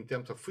consequence in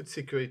terms of food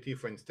security,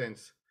 for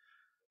instance,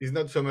 is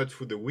not so much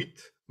for the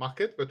wheat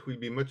market, but will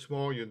be much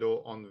more,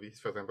 on this,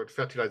 for example,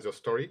 fertilizer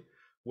story,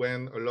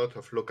 when a lot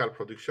of local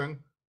production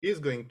is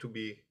going to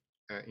be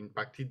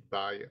impacted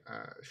by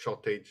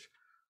shortage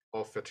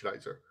of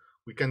fertilizer.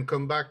 We can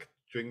come back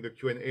during the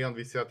Q&A on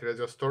this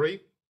fertilizer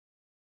story,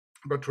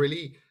 but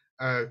really,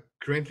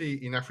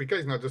 currently in Africa,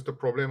 it's not just a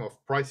problem of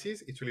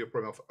prices, it's really a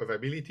problem of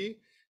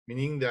availability,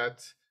 meaning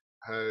that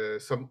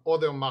some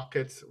other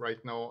markets right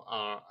now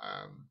are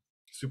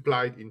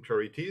supplied in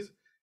priorities,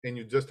 and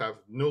you just have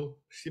no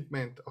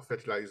shipment of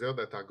fertilizer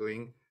that are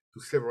going to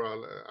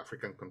several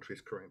African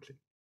countries currently.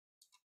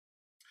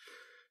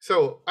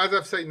 So as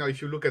I've said, now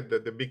if you look at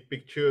the big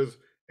pictures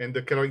and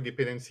the caloric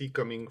dependency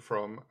coming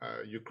from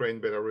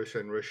Ukraine, Belarus,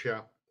 and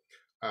Russia,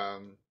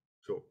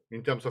 so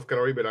in terms of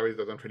calorie, Belarus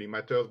doesn't really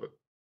matter, but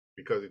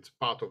because it's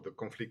part of the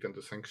conflict and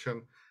the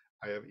sanction,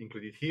 I have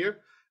included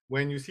here.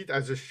 When you see it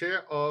as a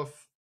share of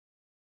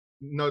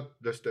not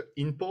just the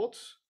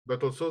imports,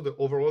 but also the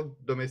overall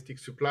domestic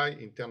supply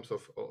in terms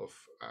of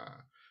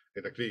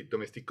and actually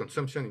domestic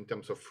consumption in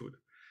terms of food.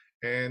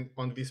 And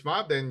on this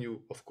map, then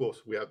of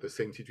course, we have the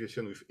same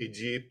situation with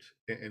Egypt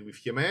and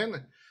with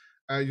Yemen.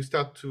 You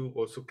start to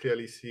also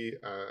clearly see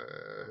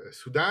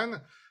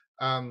Sudan,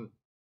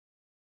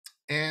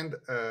 and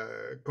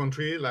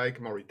country like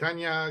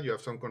Mauritania. You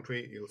have some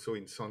country also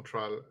in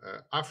Central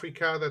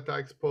Africa that are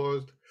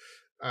exposed,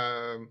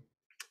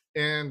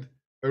 and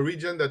a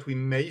region that we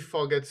may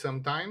forget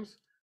sometimes,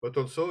 but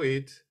also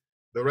it's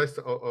the rest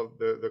of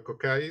the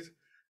Caucasus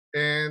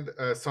and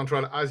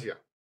Central Asia.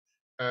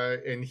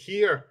 And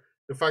here,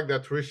 the fact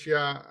that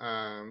Russia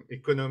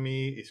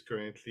economy is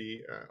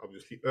currently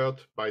obviously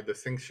hurt by the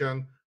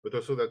sanction, but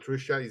also that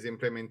Russia is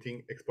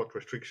implementing export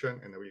restriction,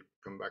 and I will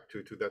come back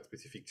to that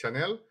specific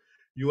channel.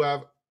 You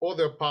have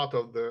other part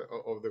of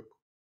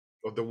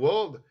the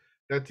world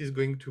that is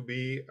going to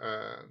be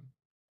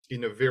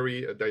in a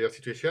very dire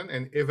situation,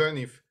 and even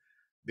if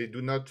they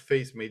do not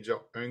face major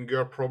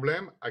hunger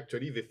problem,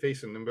 actually they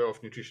face a number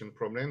of nutrition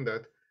problems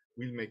that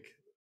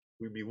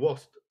will be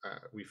worse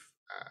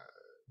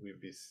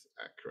with this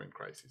current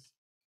crisis.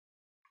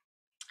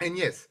 And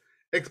yes,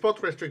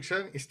 export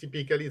restriction is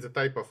typically the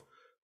type of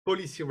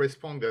policy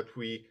response that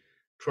we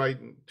try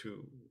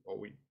to, or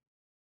we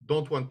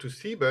don't want to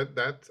see, but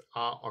that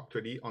are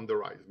actually on the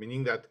rise,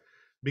 meaning that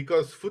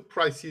because food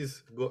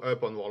prices go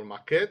up on world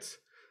markets,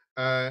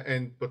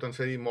 and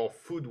potentially more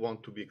food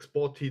want to be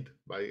exported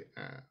by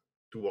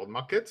to world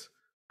markets,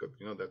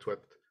 because that's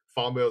what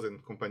farmers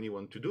and company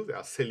want to do. They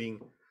are selling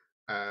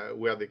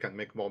where they can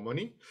make more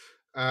money.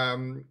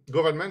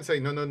 Governments say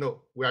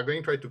no, we are going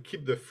to try to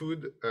keep the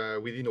food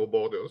within our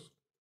borders,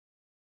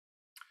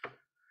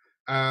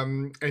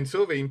 and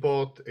so they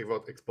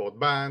export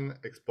ban,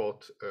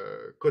 export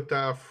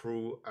quota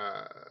through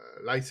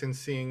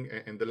licensing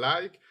and the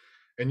like.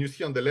 And you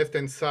see on the left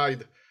hand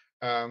side,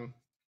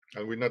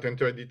 I will not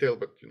enter in detail,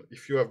 but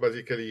if you have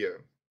basically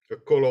a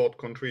colored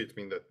country, it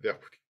means that they are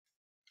putting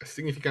a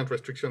significant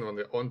restriction on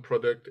their own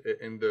product,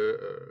 and the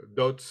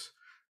dots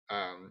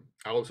are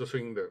also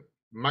showing the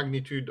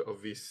magnitude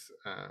of this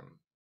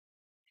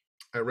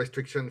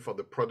restriction for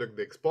the product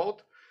they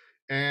export.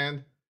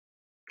 And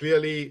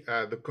clearly,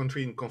 the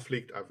country in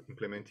conflict have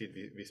implemented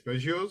these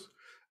measures,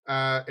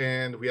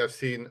 and we have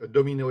seen a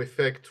domino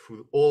effect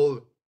through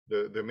all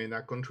the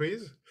MENA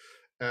countries.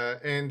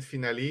 And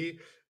finally,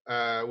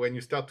 when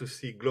you start to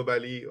see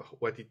globally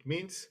what it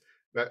means,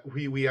 that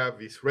we have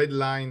this red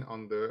line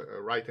on the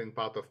right-hand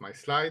part of my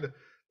slide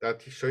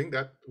that is showing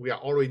that we are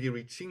already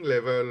reaching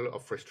level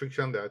of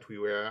restriction that we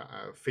were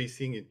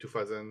facing in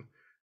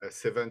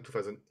 2007,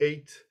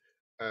 2008,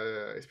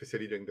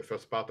 especially during the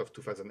first part of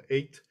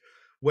 2008,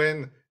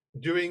 when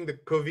during the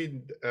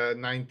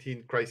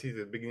COVID-19 crisis at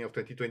the beginning of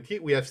 2020,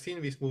 we have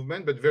seen this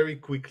movement, but very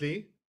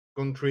quickly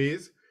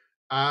countries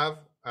have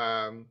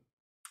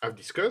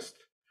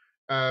discussed,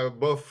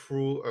 both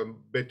through a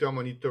better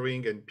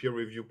monitoring and peer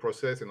review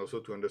process, and also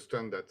to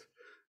understand that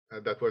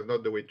that was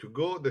not the way to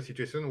go. The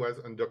situation was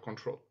under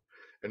control.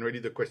 And really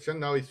the question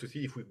now is to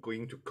see if we're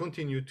going to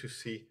continue to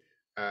see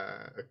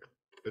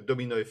a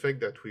domino effect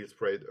that will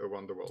spread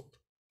around the world.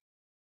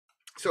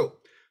 So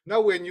now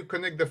when you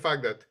connect the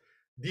fact that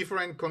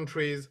different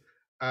countries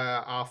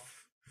are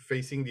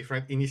facing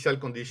different initial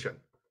conditions,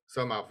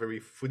 some are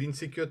very food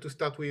insecure to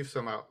start with,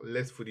 some are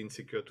less food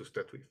insecure to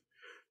start with.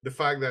 The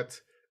fact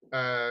that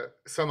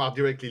Some are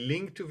directly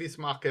linked to this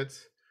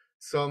market,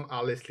 some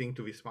are less linked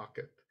to this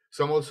market.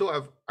 Some also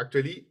have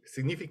actually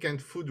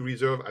significant food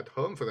reserve at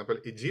home. For example,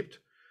 Egypt,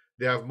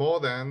 they have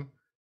more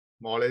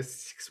or less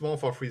 6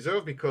 months of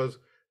reserve, because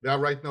they have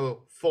right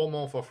now 4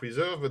 months of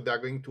reserve, but they're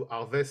going to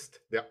harvest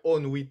their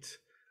own wheat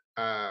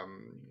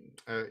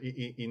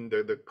in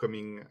the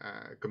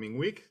coming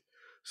week.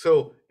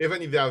 So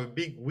even if they have a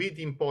big wheat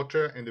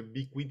importer and a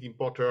big wheat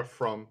importer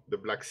from the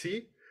Black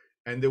Sea,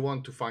 and they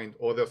want to find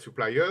other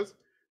suppliers,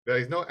 there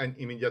is no an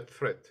immediate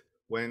threat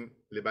when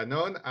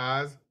Lebanon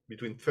has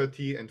between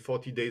 30 and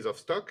 40 days of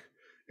stock,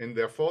 and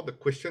therefore the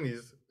question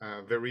is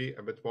a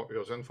bit more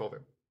urgent for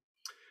them.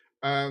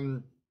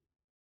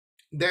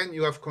 Then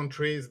you have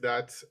countries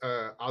that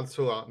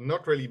also are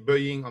not really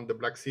buying on the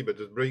Black Sea, but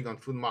just buying on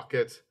food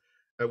markets,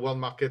 world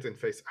market, and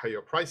face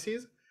higher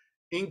prices,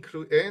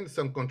 and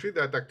some countries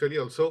that actually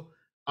also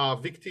are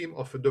victim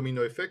of a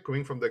domino effect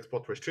coming from the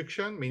export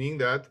restriction, meaning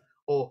that,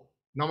 oh,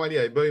 normally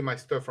I buy my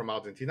stuff from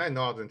Argentina, and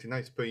now Argentina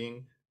is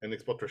paying an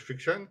export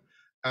restriction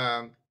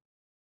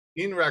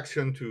in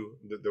reaction to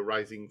the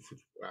rising food,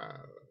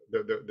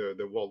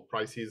 the world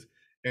prices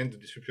and the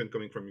disruption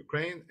coming from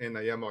Ukraine, and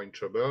I am more in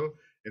trouble.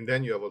 And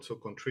then you have also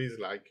countries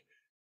like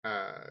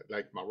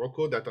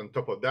Morocco that, on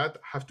top of that,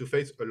 have to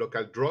face a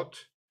local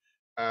drought.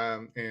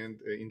 And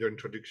in the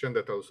introduction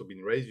that also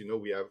been raised,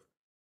 we have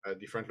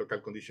different local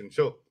conditions.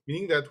 So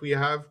meaning that we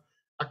have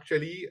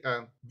actually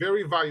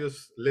very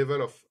various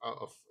level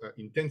of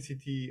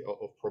intensity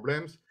of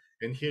problems.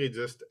 And here is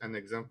just an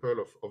example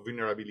of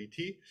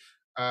vulnerability.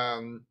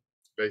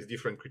 There's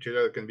different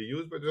criteria that can be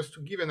used, but just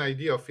to give an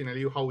idea of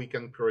finally how we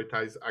can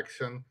prioritize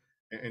action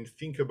and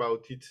think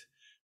about it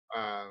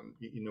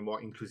in a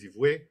more inclusive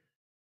way.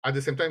 At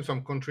the same time,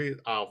 some countries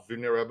are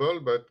vulnerable,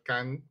 but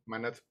can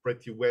manage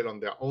pretty well on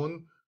their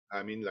own.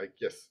 I mean, like,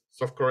 yes,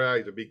 South Korea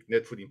is a big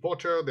net food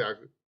importer. They are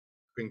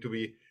going to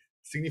be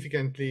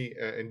significantly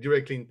and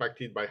directly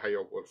impacted by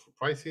higher world food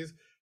prices,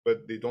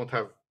 but they don't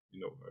have,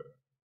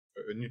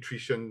 a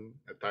nutrition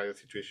dire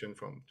situation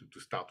to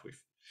start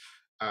with.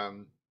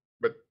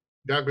 But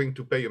they are going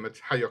to pay a much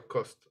higher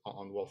cost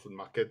on world food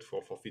market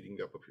for feeding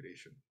their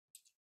population.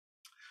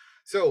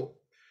 So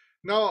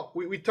now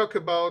we talk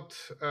about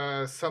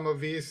some of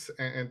this,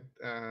 and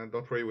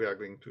don't worry, we are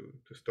going to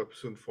stop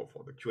soon for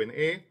the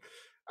Q&A.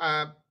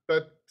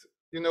 But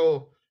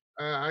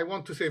I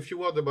want to say a few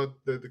words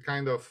about the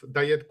kind of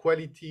diet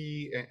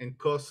quality and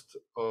cost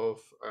of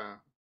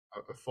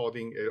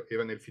affording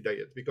even healthy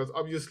diet, because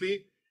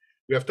obviously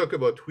we have talked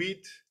about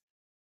wheat,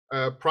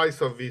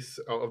 price of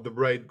the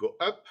bread go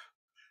up,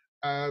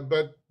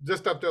 but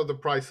just after the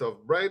price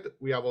of bread,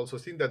 we have also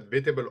seen that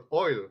vegetable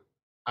oil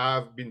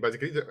have been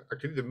basically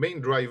actually the main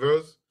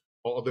drivers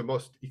or the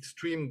most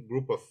extreme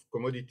group of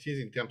commodities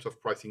in terms of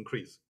price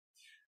increase.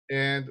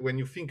 And when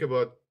you think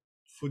about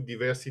food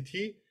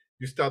diversity,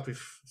 you start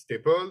with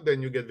staple,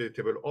 then you get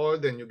vegetable oil,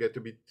 then you get a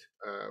bit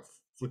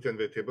fruit and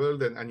vegetable,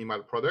 then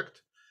animal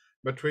product.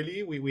 But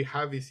really, we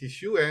have this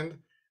issue, and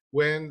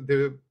when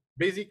the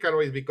basic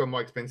calories become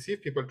more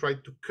expensive, people try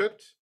to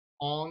cut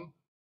on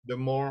the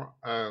more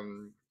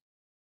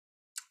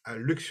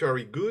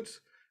luxury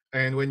goods.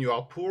 And when you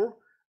are poor,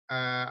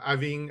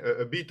 having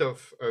a bit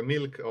of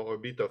milk or a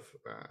bit of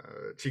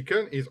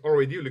chicken is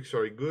already a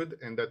luxury good,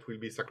 and that will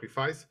be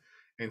sacrificed.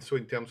 And so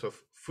in terms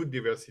of food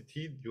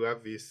diversity, you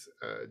have this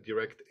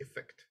direct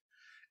effect.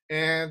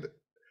 And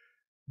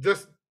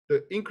just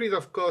the increase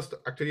of cost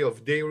actually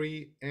of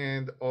dairy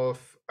and of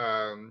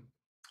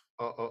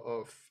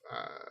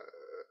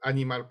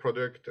animal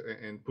product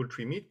and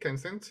poultry meat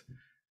content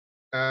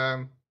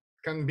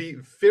can be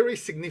very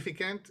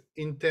significant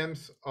in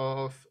terms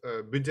of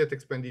budget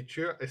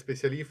expenditure,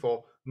 especially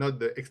for not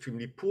the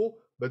extremely poor,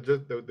 but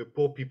just the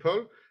poor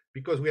people,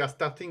 because we are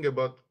starting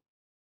about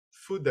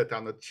food that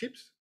are not cheap,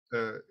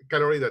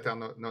 calories that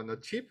are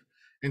not cheap.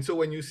 And so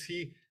when you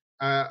see,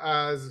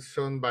 as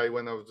shown by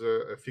one of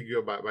the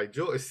figure by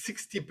Joe, a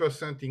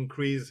 60%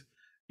 increase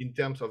in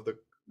terms of the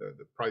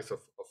price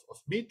of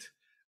meat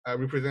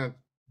represent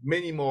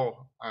many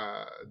more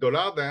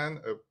dollars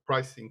than a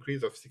price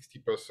increase of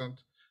 60%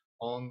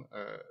 on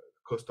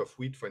cost of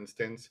wheat, for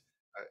instance,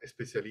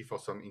 especially for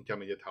some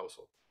intermediate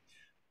household.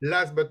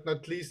 Last but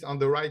not least, on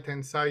the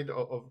right-hand side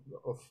of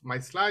my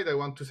slide, I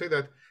want to say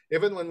that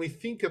even when we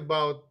think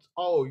about,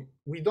 oh,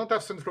 we don't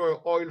have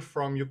sunflower oil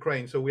from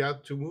Ukraine, so we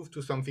have to move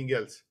to something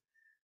else.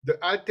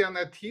 The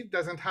alternative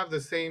doesn't have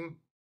the same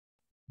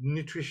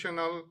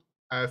nutritional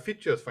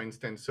features, for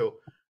instance. So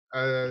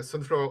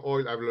sunflower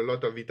oil have a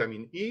lot of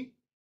vitamin E.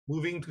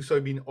 Moving to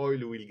soybean oil,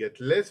 you will get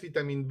less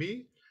vitamin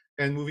B.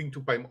 And moving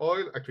to palm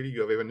oil, actually,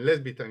 you have even less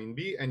vitamin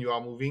B, and you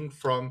are moving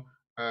from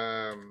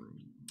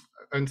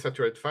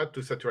unsaturated fat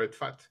to saturated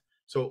fat.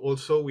 So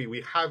also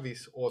we have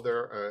these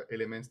other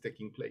elements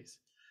taking place.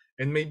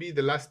 And maybe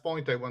the last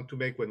point I want to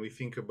make when we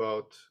think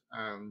about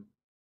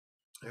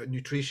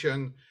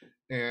nutrition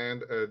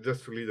and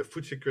just really the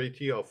food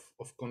security of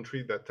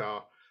countries that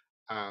are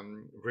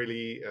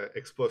really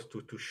exposed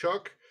to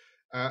shock,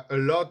 a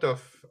lot of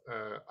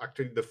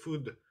actually the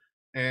food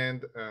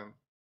and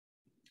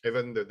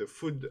even the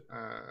food,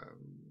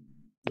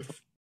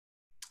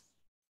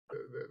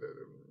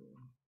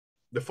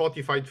 the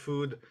fortified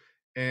food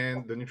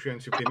and the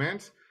nutrient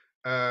supplements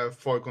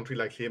for a country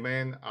like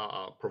Yemen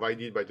are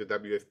provided by the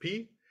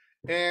WFP.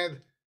 And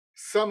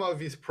some of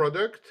these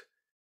products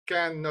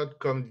cannot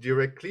come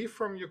directly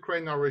from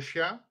Ukraine or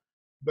Russia,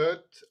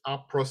 but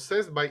are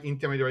processed by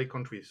intermediary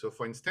countries. So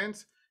for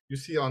instance, you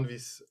see on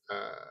this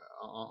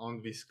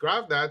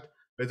graph that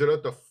there's a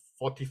lot of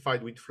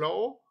fortified wheat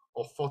flour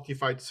or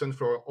fortified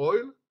sunflower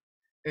oil.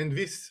 And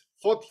these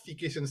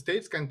fortification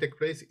states can take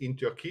place in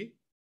Turkey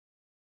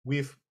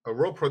with a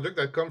raw product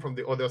that come from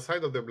the other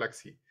side of the Black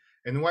Sea.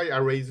 And why I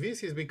raise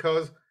this is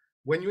because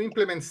when you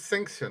implement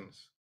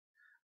sanctions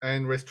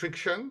and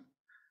restriction,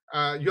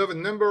 you have a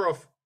number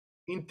of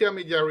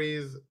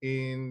intermediaries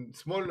in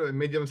small and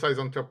medium-sized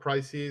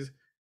enterprises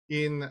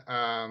in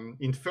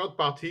third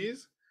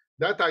parties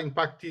that are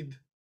impacted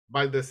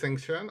by the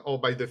sanction or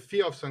by the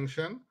fear of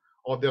sanction,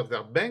 or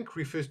their bank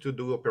refused to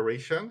do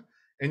operation,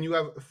 and you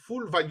have a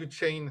full value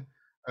chain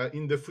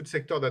in the food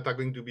sector that are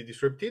going to be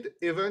disrupted,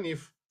 even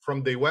if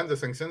from day one the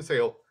sanctions say,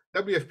 oh,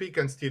 WFP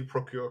can still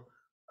procure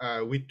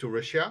wheat to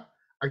Russia.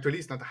 Actually,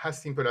 it's not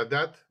as simple as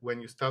that when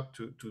you start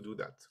to do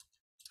that.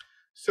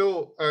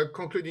 So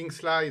concluding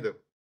slide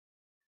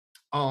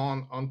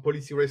on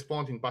policy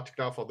response, in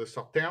particular for the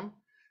short term.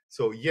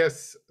 So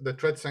yes, the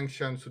trade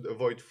sanctions should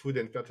avoid food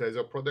and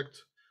fertilizer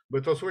products,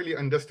 but also really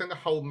understand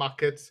how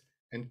markets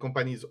and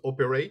companies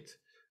operate,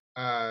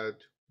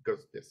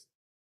 because yes,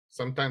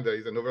 sometimes there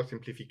is an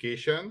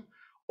oversimplification,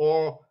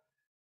 or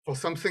for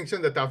some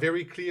sanctions that are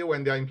very clear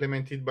when they are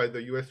implemented by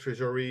the US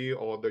Treasury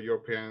or the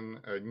European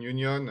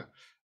Union,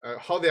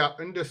 how they are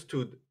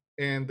understood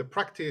and the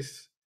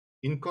practice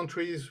in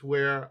countries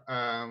where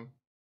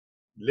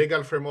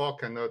legal framework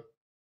cannot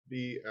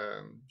be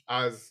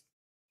as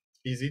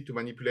easy to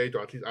manipulate,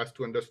 or at least as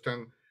to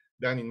understand,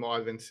 than in more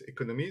advanced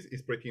economies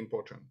is pretty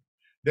important.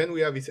 Then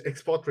we have this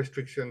export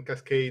restriction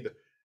cascade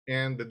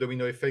and the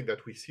domino effect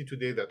that we see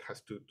today that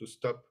has to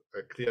stop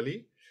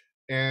clearly.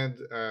 And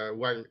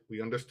while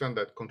we understand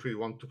that countries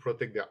want to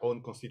protect their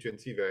own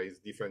constituency, there is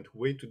different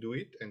way to do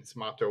it and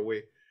smarter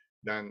way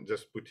than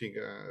just putting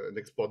an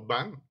export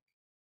ban,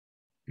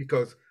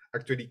 because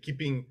actually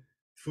keeping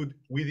food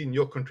within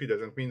your country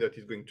doesn't mean that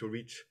it's going to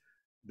reach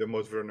the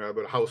most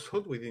vulnerable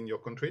household within your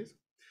countries.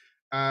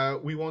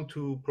 We want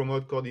to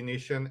promote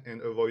coordination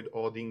and avoid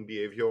hoarding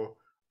behavior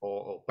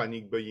or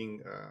panic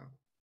buying,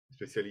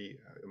 especially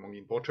among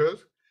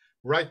importers.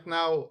 Right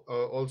now,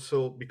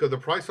 also, because the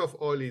price of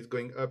oil is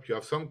going up, you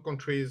have some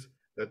countries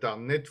that are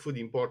net food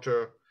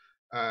importer,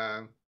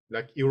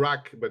 like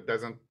Iraq, but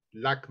doesn't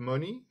lack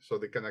money, so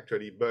they can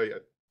actually buy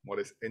at more or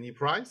less any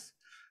price.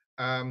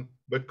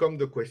 But come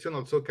the question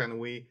also, can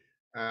we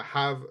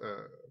have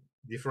a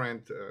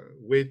different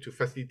way to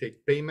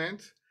facilitate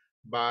payment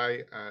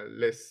by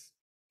less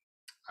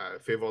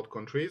favored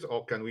countries,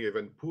 or can we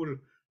even pool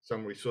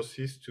some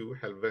resources to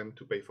help them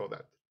to pay for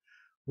that?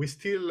 We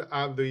still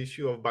have the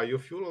issue of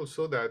biofuel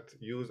also that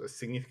use a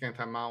significant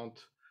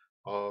amount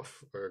of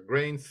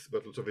grains,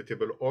 but also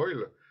vegetable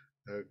oil.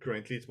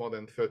 Currently, it's more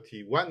than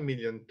 31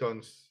 million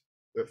tons,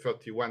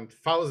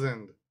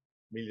 31,000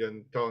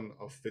 million tons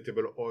of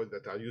vegetable oil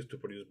that are used to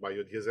produce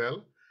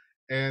biodiesel.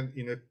 And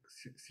in a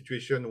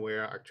situation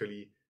where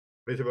actually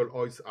vegetable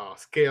oils are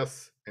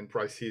scarce and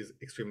prices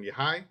extremely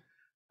high,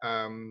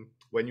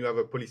 when you have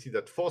a policy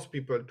that forces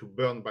people to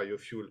burn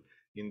biofuel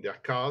in their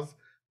cars,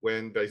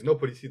 when there is no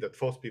policy that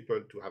forces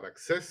people to have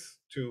access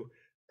to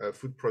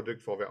food product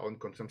for their own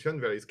consumption,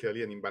 there is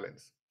clearly an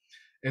imbalance.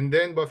 And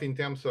then both in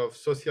terms of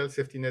social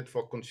safety net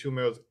for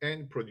consumers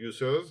and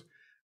producers,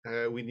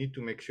 we need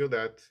to make sure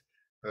that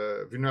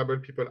vulnerable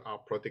people are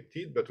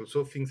protected, but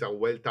also things are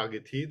well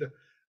targeted.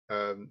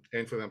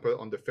 And for example,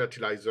 on the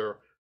fertilizer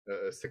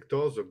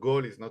sector, the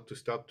goal is not to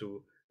start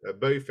to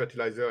buy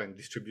fertilizer and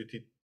distribute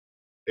it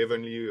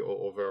evenly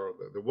over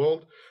the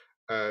world.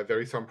 There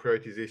is some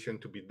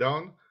prioritization to be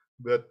done,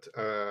 but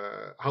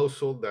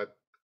households that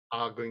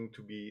are going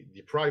to be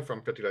deprived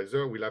from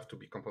fertilizer will have to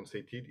be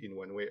compensated in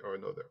one way or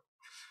another.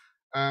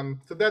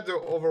 So that's the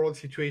overall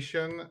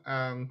situation.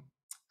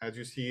 As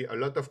you see, a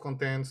lot of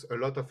contents, a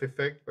lot of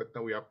effect, but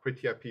now we are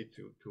pretty happy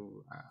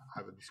to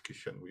have a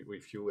discussion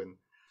with you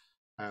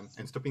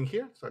and stopping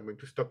here. So I'm going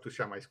to stop to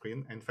share my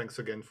screen, and thanks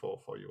again for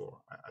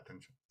your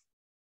attention.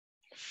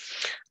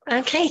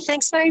 Okay,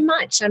 thanks very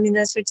much. I mean,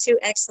 those were two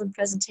excellent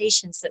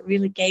presentations that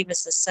really gave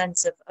us a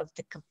sense of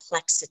the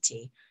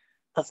complexity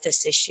of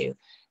this issue.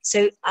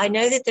 So I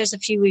know that there's a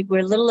few, we're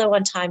a little low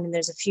on time, and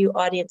there's a few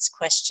audience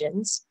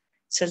questions.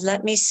 So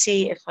let me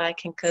see if I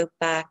can go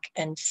back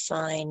and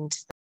find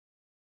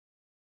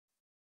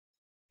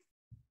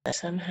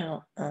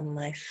somehow on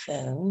my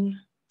phone.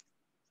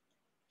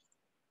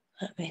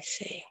 Let me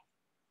see.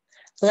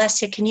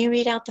 Alessia, can you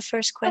read out the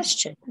first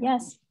question?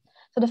 Yes.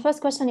 So the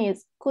first question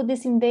is, could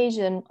this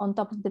invasion, on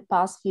top of the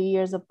past few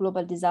years of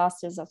global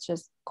disasters such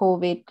as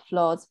COVID,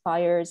 floods,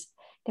 fires,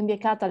 can be a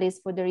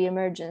catalyst for the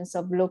reemergence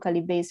of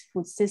locally based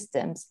food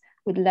systems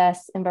with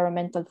less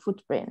environmental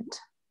footprint?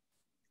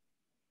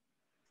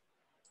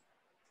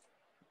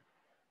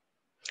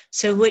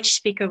 So which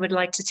speaker would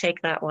like to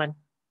take that one?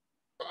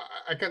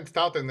 I can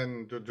start and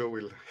then Joe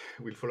will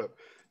follow up.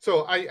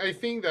 So I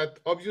think that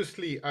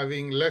obviously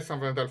having less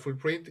environmental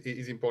footprint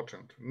is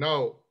important.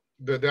 Now,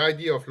 the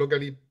idea of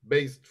locally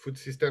based food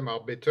system are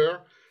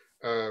better.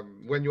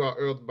 When you are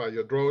hurt by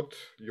a drought,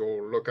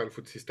 your local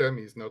food system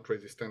is not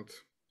resistant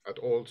at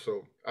all.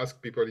 So ask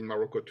people in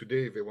Morocco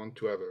today if they want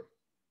to have a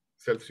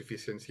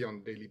self-sufficiency on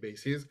a daily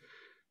basis,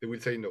 they will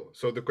say no.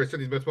 So the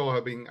question is much more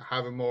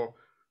have a more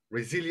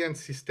resilient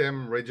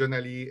system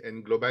regionally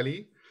and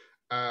globally,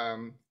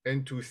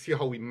 and to see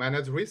how we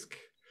manage risk,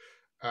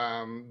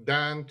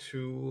 than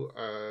to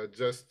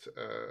just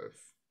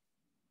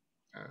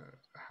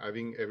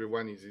having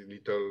everyone is a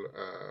little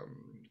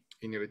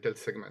in a little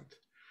segment.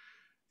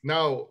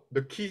 Now,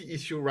 the key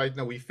issue right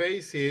now we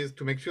face is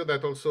to make sure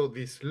that also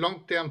this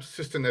long-term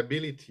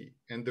sustainability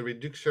and the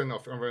reduction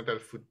of environmental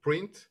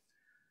footprint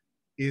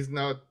is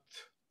not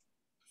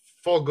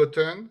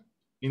forgotten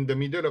in the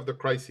middle of the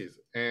crisis.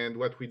 And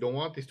what we don't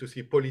want is to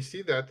see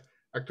policy that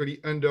actually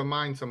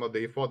undermine some of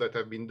the effort that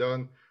have been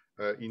done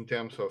in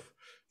terms of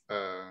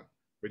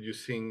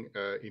reducing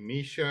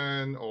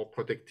emission or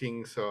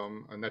protecting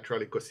some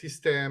natural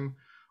ecosystem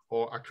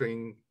or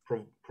actually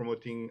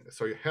promoting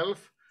soil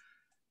health,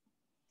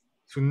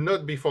 to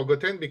not be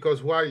forgotten.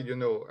 Because why,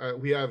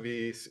 we have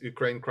this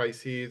Ukraine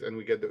crisis and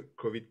we get the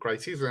COVID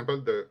crisis, for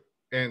example,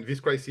 and this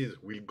crisis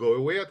will go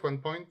away at one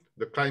point.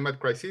 The climate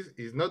crisis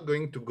is not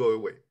going to go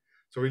away.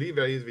 So really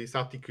there is this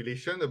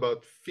articulation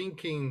about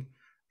thinking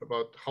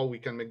about how we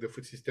can make the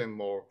food system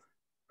more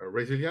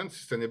resilient,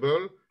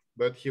 sustainable,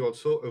 but here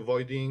also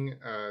avoiding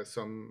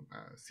some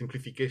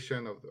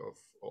simplification of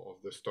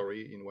the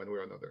story in one way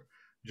or another.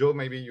 Joe,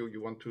 maybe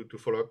you want to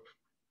follow up?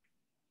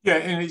 Yeah,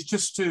 and it's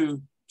just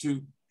to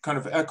kind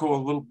of echo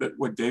a little bit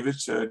what David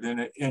said,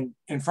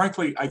 and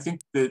frankly, I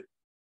think that,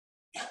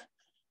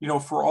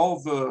 for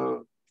all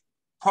the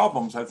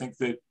problems, I think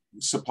that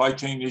supply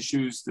chain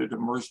issues that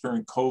emerged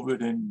during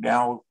COVID and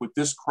now with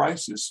this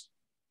crisis,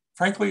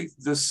 frankly,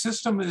 the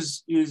system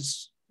is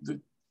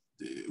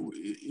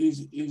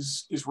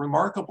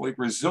remarkably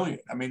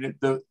resilient. I mean,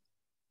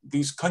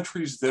 these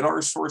countries that are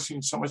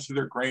sourcing so much of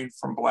their grain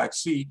from Black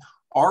Sea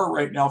are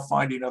right now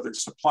finding other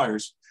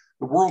suppliers.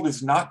 The world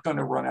is not going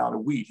to run out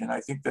of wheat. And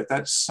I think that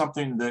that's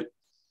something that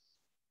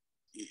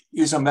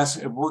is a mess.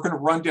 We're going to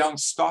run down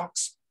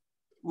stocks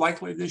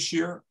likely this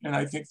year. And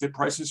I think that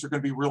prices are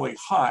going to be really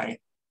high.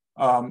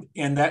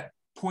 And that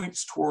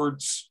points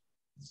towards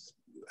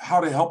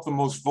how to help the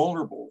most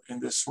vulnerable in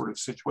this sort of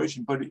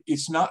situation. But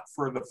it's not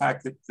for the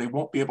fact that they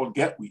won't be able to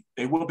get wheat.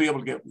 They will be able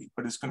to get wheat,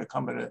 but it's going to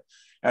come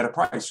at a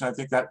price. And I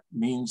think that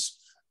means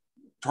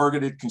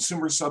targeted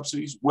consumer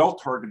subsidies,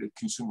 well-targeted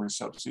consumer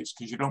subsidies,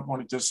 because you don't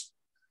want to just,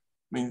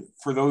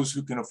 for those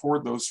who can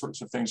afford those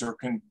sorts of things or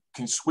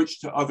can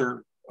switch to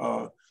other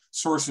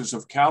sources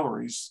of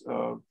calories,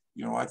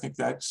 I think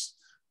that's,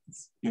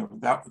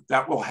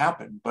 that will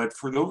happen. But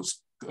for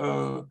those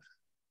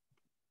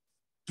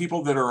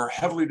people that are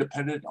heavily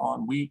dependent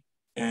on wheat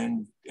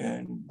and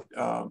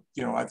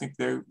I think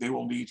they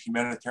will need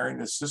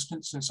humanitarian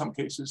assistance in some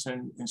cases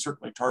and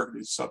certainly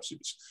targeted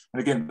subsidies. And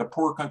again, the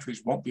poor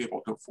countries won't be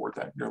able to afford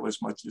that nearly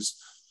as much as,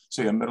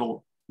 say, a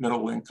middle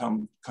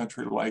income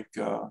country like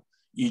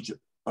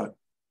Egypt. But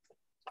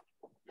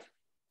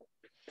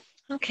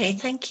okay,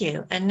 thank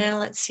you. And now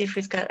let's see if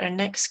we've got our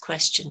next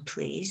question,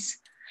 please.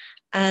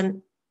 Yeah,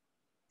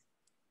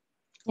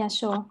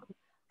 sure.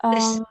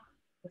 I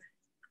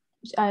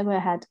go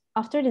ahead.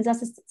 After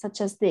disasters such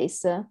as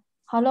this,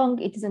 how long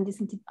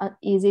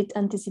is it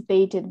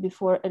anticipated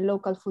before a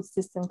local food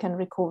system can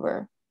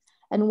recover?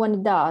 And when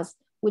it does,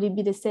 will it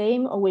be the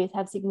same or will it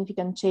have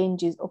significant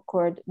changes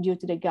occurred due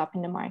to the gap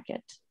in the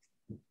market?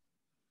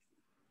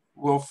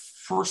 Well,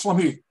 first, let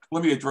me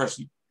address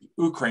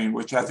Ukraine,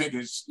 which I think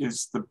is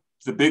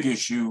the big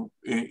issue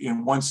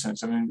in one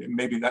sense. I mean,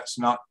 maybe that's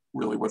not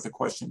really what the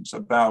question's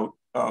about,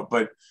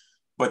 but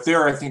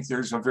there, I think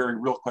there's a very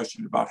real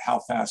question about how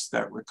fast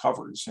that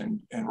recovers.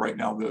 And right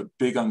now, the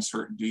big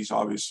uncertainties,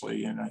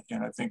 obviously, and I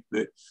think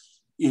that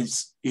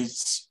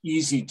it's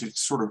easy to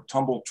sort of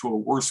tumble to a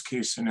worst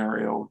case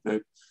scenario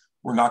that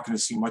we're not going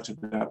to see much of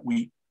that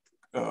wheat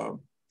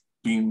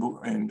being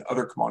moved and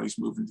other commodities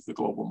move into the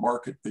global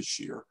market this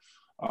year.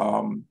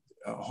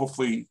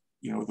 Hopefully,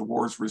 the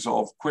war is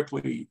resolved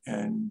quickly,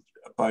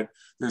 but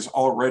there's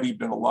already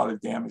been a lot of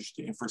damage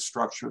to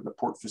infrastructure, the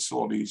port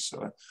facilities.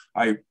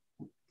 I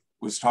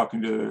was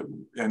talking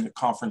in the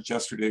conference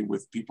yesterday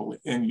with people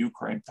in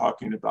Ukraine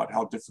talking about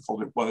how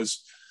difficult it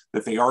was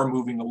that they are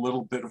moving a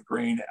little bit of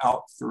grain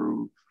out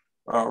through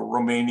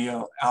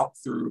Romania, out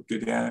through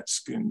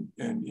Gdansk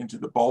and into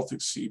the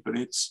Baltic Sea, but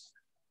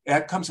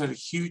that comes at a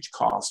huge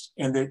cost,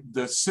 and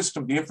the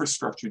system, the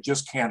infrastructure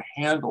just can't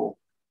handle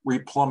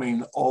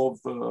replumbing all of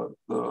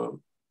the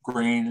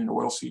grain and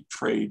oilseed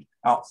trade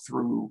out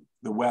through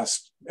the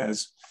West,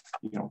 as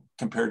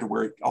compared to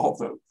where all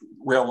the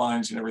rail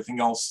lines and everything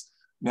else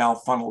now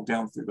funnel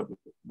down through to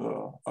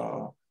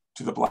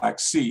the Black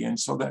Sea. And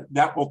so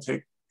that will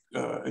take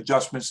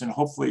adjustments, and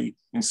hopefully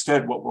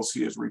instead what we'll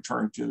see is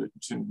return to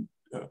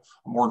a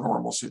more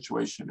normal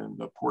situation and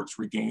the ports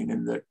regain,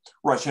 and that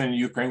Russia and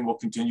Ukraine will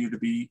continue to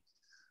be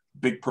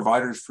big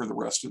providers for the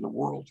rest of the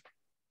world.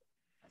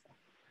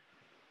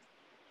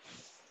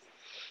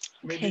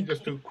 Maybe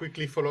just to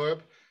quickly follow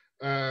up,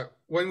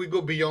 when we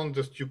go beyond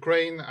just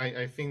Ukraine,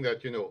 I think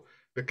that, you know,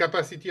 the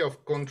capacity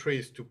of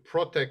countries to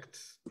protect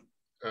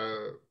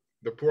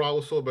the poor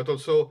household, but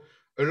also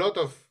a lot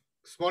of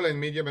small and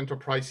medium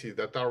enterprises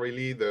that are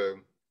really the,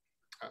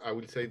 I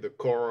would say, the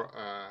core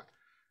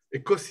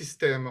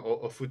ecosystem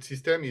or food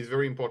system is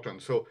very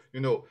important. So, you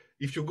know,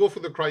 if you go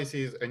through the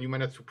crisis and you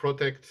manage to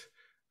protect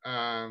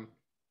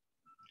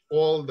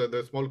all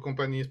the small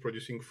companies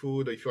producing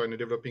food, if you're in the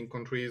developing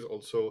countries,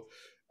 also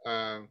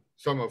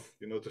some of,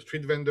 you know, the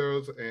street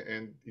vendors,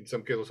 and in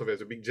some cases also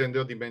there's a big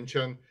gender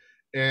dimension.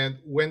 And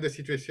when the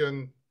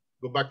situation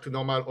go back to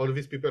normal, all of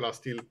these people are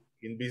still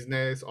in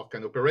business or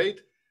can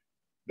operate,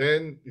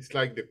 then it's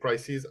like the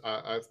crisis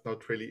has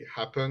not really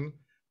happened,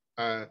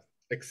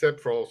 except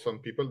for some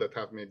people that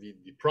have maybe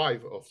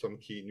deprived of some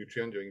key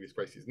nutrient during this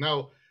crisis.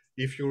 Now,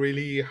 if you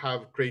really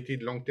have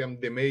created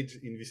long-term damage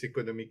in this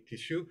economic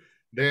tissue,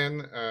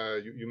 then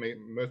you may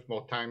much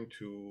more time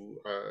to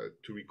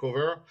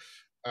recover.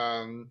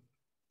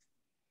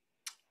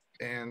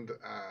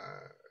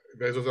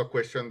 There's other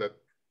question that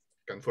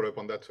can follow up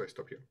on that, so I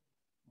stop here.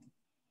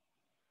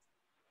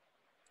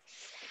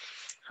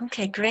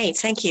 Okay, great,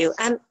 thank you.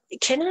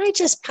 Can I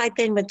just pipe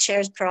in with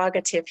Chair's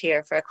prerogative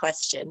here for a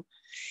question?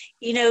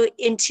 You know,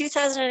 in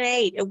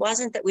 2008, it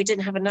wasn't that we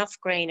didn't have enough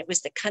grain, it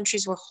was that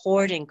countries were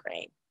hoarding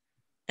grain.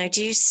 Now,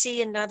 do you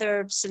see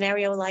another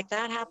scenario like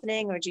that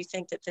happening, or do you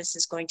think that this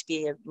is going to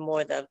be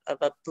more of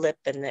a blip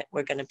and that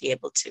we're going to be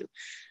able to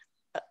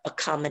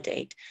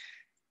accommodate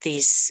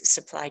these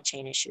supply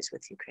chain issues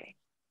with Ukraine?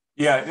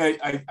 Yeah,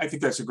 I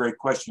think that's a great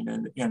question,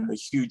 and the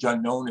huge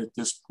unknown at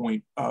this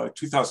point.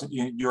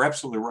 You're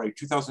absolutely right.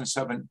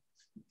 2007,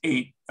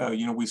 2008,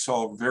 you know, we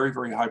saw very,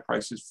 very high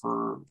prices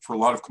for a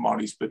lot of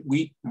commodities, but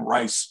wheat and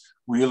rice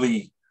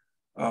really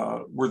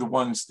were the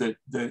ones that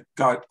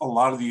got a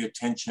lot of the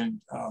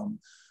attention,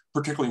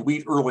 particularly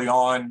wheat early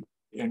on.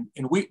 And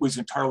wheat was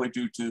entirely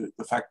due to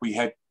the fact we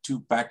had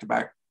 2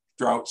 back-to-back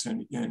droughts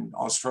in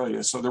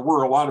Australia. So there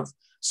were a lot of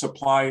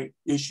supply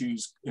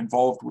issues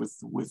involved with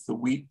the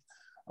wheat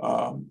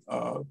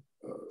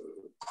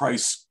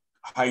price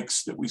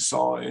hikes that we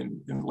saw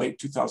in late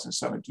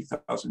 2007,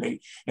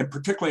 2008. And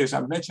particularly, as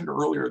I mentioned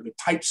earlier, the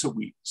types of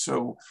wheat.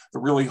 So the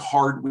really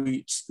hard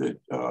wheats that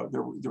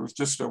there was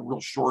just a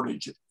real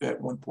shortage at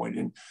one point.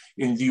 In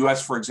the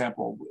US, for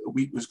example,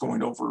 wheat was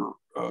going over,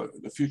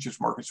 the futures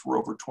markets were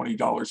over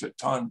 $20 a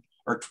ton,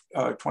 or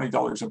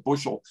 $20 a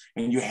bushel.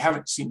 And you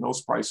haven't seen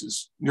those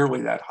prices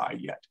nearly that high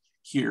yet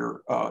here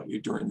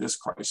during this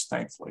crisis,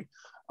 thankfully.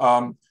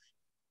 But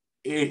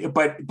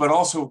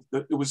also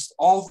it was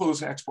all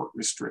those export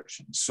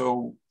restrictions.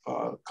 So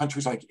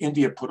countries like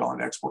India put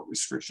on export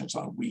restrictions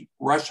on wheat.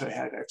 Russia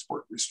had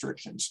export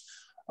restrictions.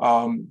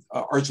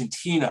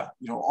 Argentina,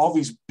 you know, all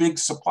these big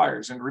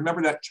suppliers. And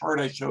remember that chart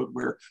I showed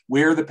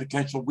where the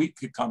potential wheat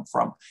could come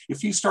from.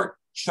 If you start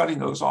shutting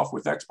those off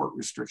with export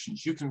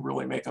restrictions, you can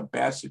really make a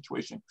bad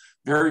situation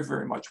very,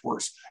 very much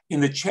worse.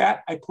 In the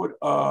chat, I put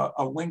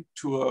a link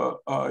to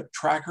a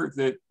tracker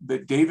that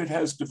David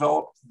has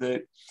developed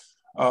that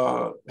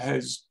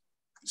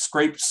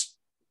scrapes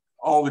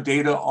all the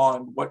data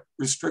on what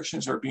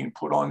restrictions are being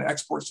put on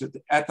exports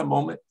at the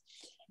moment.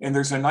 And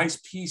there's a nice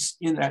piece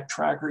in that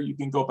tracker. You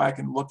can go back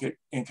and look at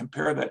and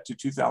compare that to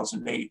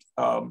 2008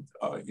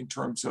 in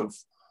terms of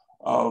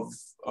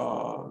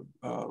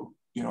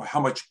you know, how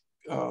much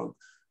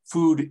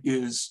food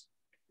is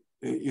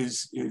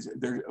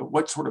there,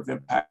 what sort of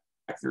impact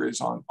there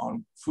is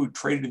on food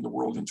traded in the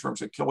world in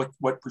terms of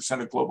what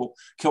percent of global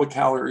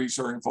kilocalories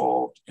are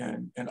involved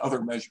and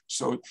other measures.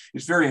 So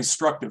it's very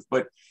instructive.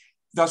 But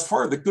thus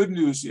far, the good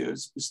news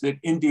is that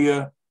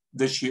India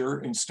this year,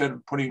 instead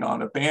of putting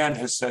on a ban,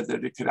 has said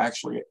that it could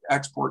actually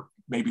export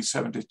maybe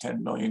 7 to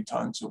 10 million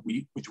tons of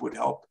wheat, which would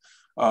help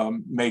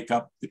make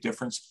up the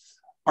difference.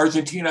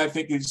 Argentina, I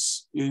think, it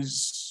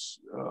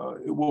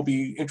will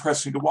be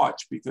interesting to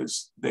watch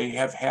because they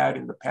have had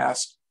in the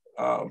past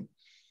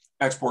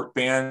export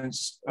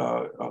bans,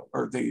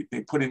 or they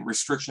put in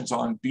restrictions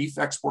on beef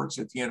exports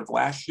at the end of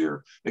last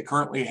year. They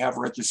currently have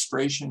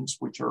registrations,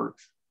 which are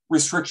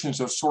restrictions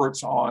of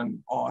sorts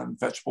on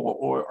vegetable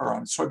oil or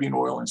on soybean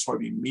oil and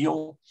soybean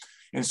meal.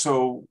 And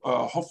so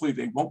hopefully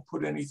they won't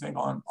put anything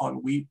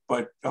on wheat,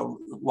 but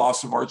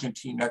loss of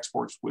Argentine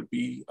exports would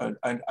be,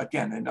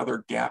 again,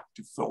 another gap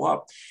to fill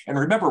up. And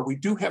remember, we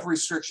do have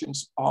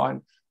restrictions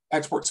on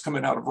exports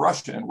coming out of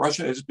Russia, and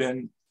Russia has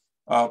been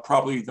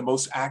probably the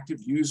most active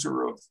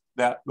user of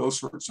those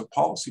sorts of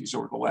policies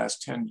over the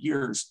last 10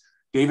 years.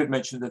 David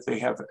mentioned that they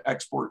have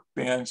export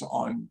bans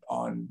on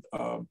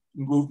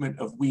movement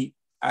of wheat,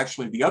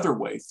 actually the other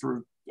way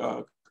through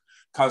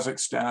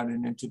Kazakhstan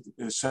and into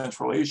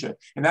Central Asia.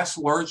 And that's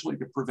largely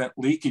to prevent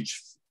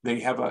leakage. They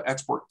have an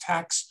export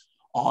tax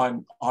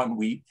on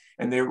wheat,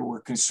 and they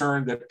were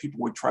concerned that people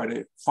would try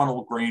to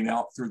funnel grain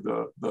out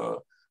through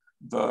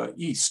the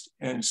east.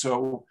 And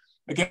so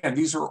again,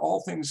 these are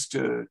all things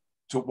to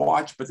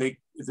watch, but the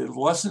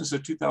lessons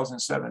of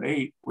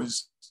 2007-8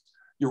 was,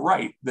 you're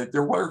right, that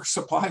there were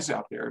supplies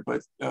out there,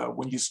 but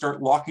when you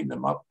start locking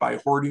them up by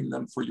hoarding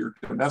them for your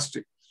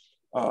domestic,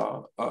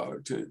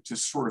 to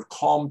sort of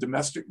calm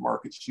domestic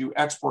markets, you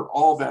export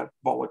all that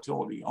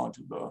volatility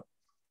onto the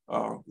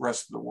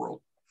rest of the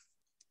world.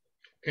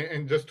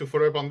 And just to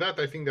follow up on that,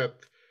 I think that,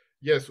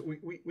 yes,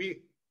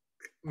 we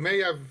may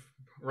have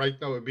right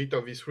now a bit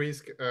of this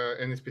risk,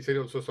 and especially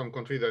also some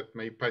countries that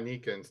may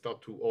panic and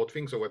start to hoard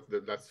things. So what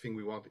the last thing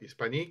we want is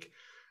panic.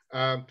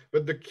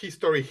 But the key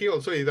story here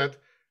also is that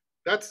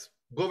that's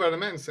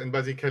governments and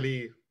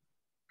basically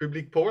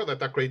public power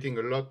that are creating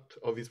a lot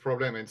of this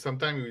problem. And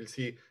sometimes you will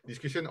see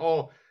discussion,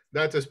 oh,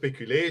 that's a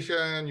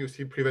speculation, you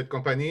see private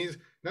companies.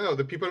 No,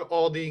 the people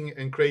hoarding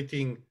and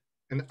creating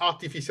an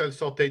artificial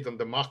shortage on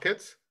the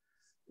markets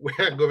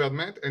were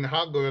government and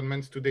hard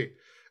governments today.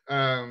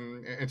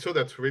 And so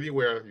that's really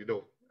where, you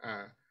know,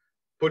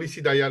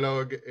 policy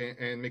dialogue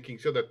and making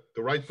sure that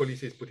the right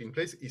policy is put in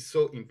place is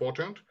so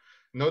important,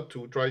 not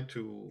to try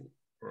to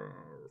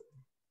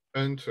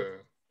hunt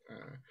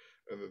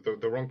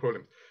the wrong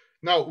problem.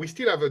 Now, we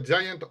still have a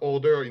giant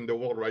order in the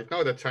world right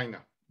now, that's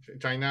China.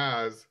 China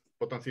has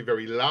potentially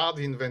very large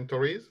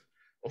inventories.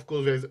 Of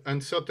course, there's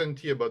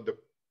uncertainty about the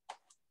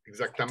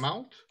exact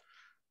amount,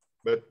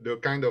 but the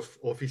kind of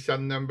official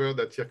number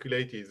that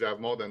circulates is they have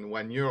more than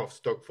 1 year of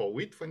stock for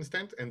wheat, for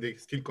instance, and they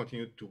still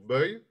continue to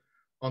buy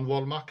on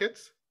world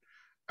markets.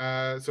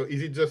 So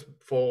is it just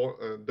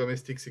for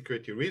domestic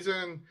security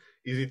reason?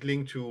 Is it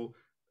linked to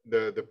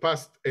the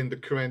past and the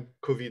current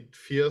COVID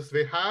fears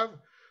they have?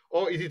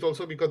 Or is it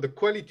also because the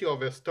quality of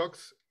their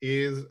stocks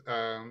is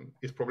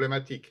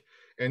problematic?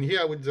 And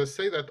here I would just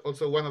say that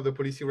also one of the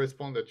policy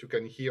response that you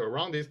can hear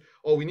around is,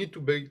 oh, we need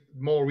to build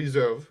more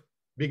reserve,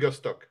 bigger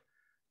stock.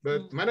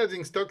 But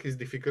managing stock is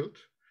difficult.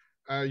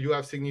 You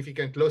have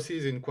significant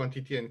losses in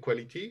quantity and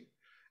quality.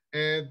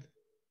 And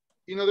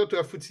in order to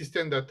have food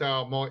systems that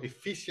are more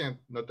efficient,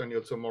 not only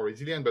also more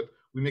resilient, but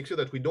we make sure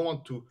that we don't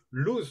want to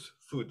lose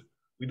food.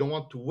 We don't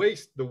want to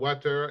waste the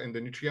water and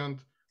the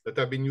nutrients that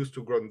have been used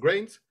to grow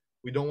grains.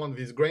 We don't want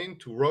this grain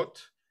to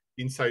rot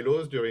in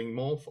silos during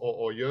months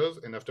or years,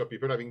 and after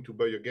people having to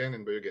buy again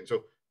and buy again.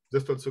 So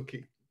just also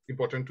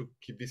important to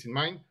keep this in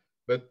mind.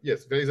 But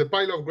yes, there is a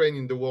pile of grain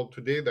in the world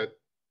today that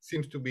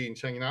seems to be in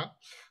China.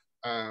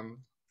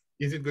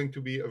 Is it going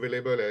to be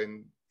available,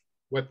 and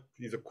what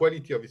is the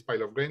quality of this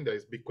pile of grain? There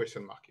is a big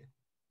question mark here.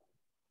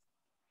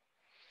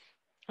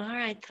 All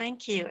right,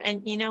 thank you.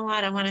 And you know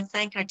what? I want to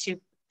thank our two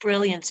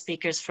brilliant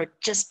speakers for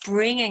just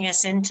bringing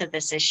us into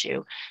this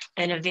issue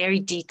in a very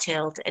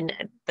detailed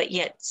but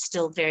yet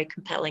still very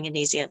compelling and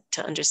easy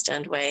to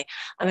understand way.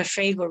 I'm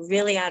afraid we're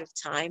really out of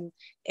time.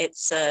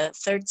 It's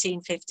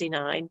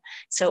 13:59.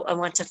 So I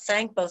want to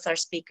thank both our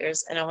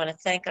speakers, and I want to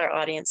thank our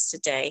audience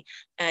today.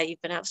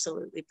 You've been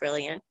absolutely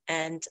brilliant.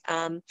 And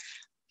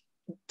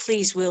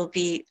please, we'll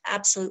be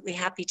absolutely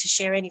happy to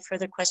share any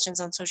further questions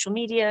on social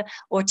media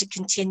or to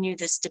continue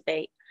this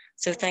debate.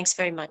 So thanks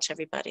very much,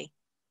 everybody.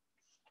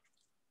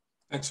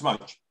 Thanks so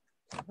much.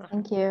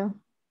 Thank you.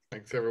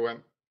 Thanks,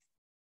 everyone.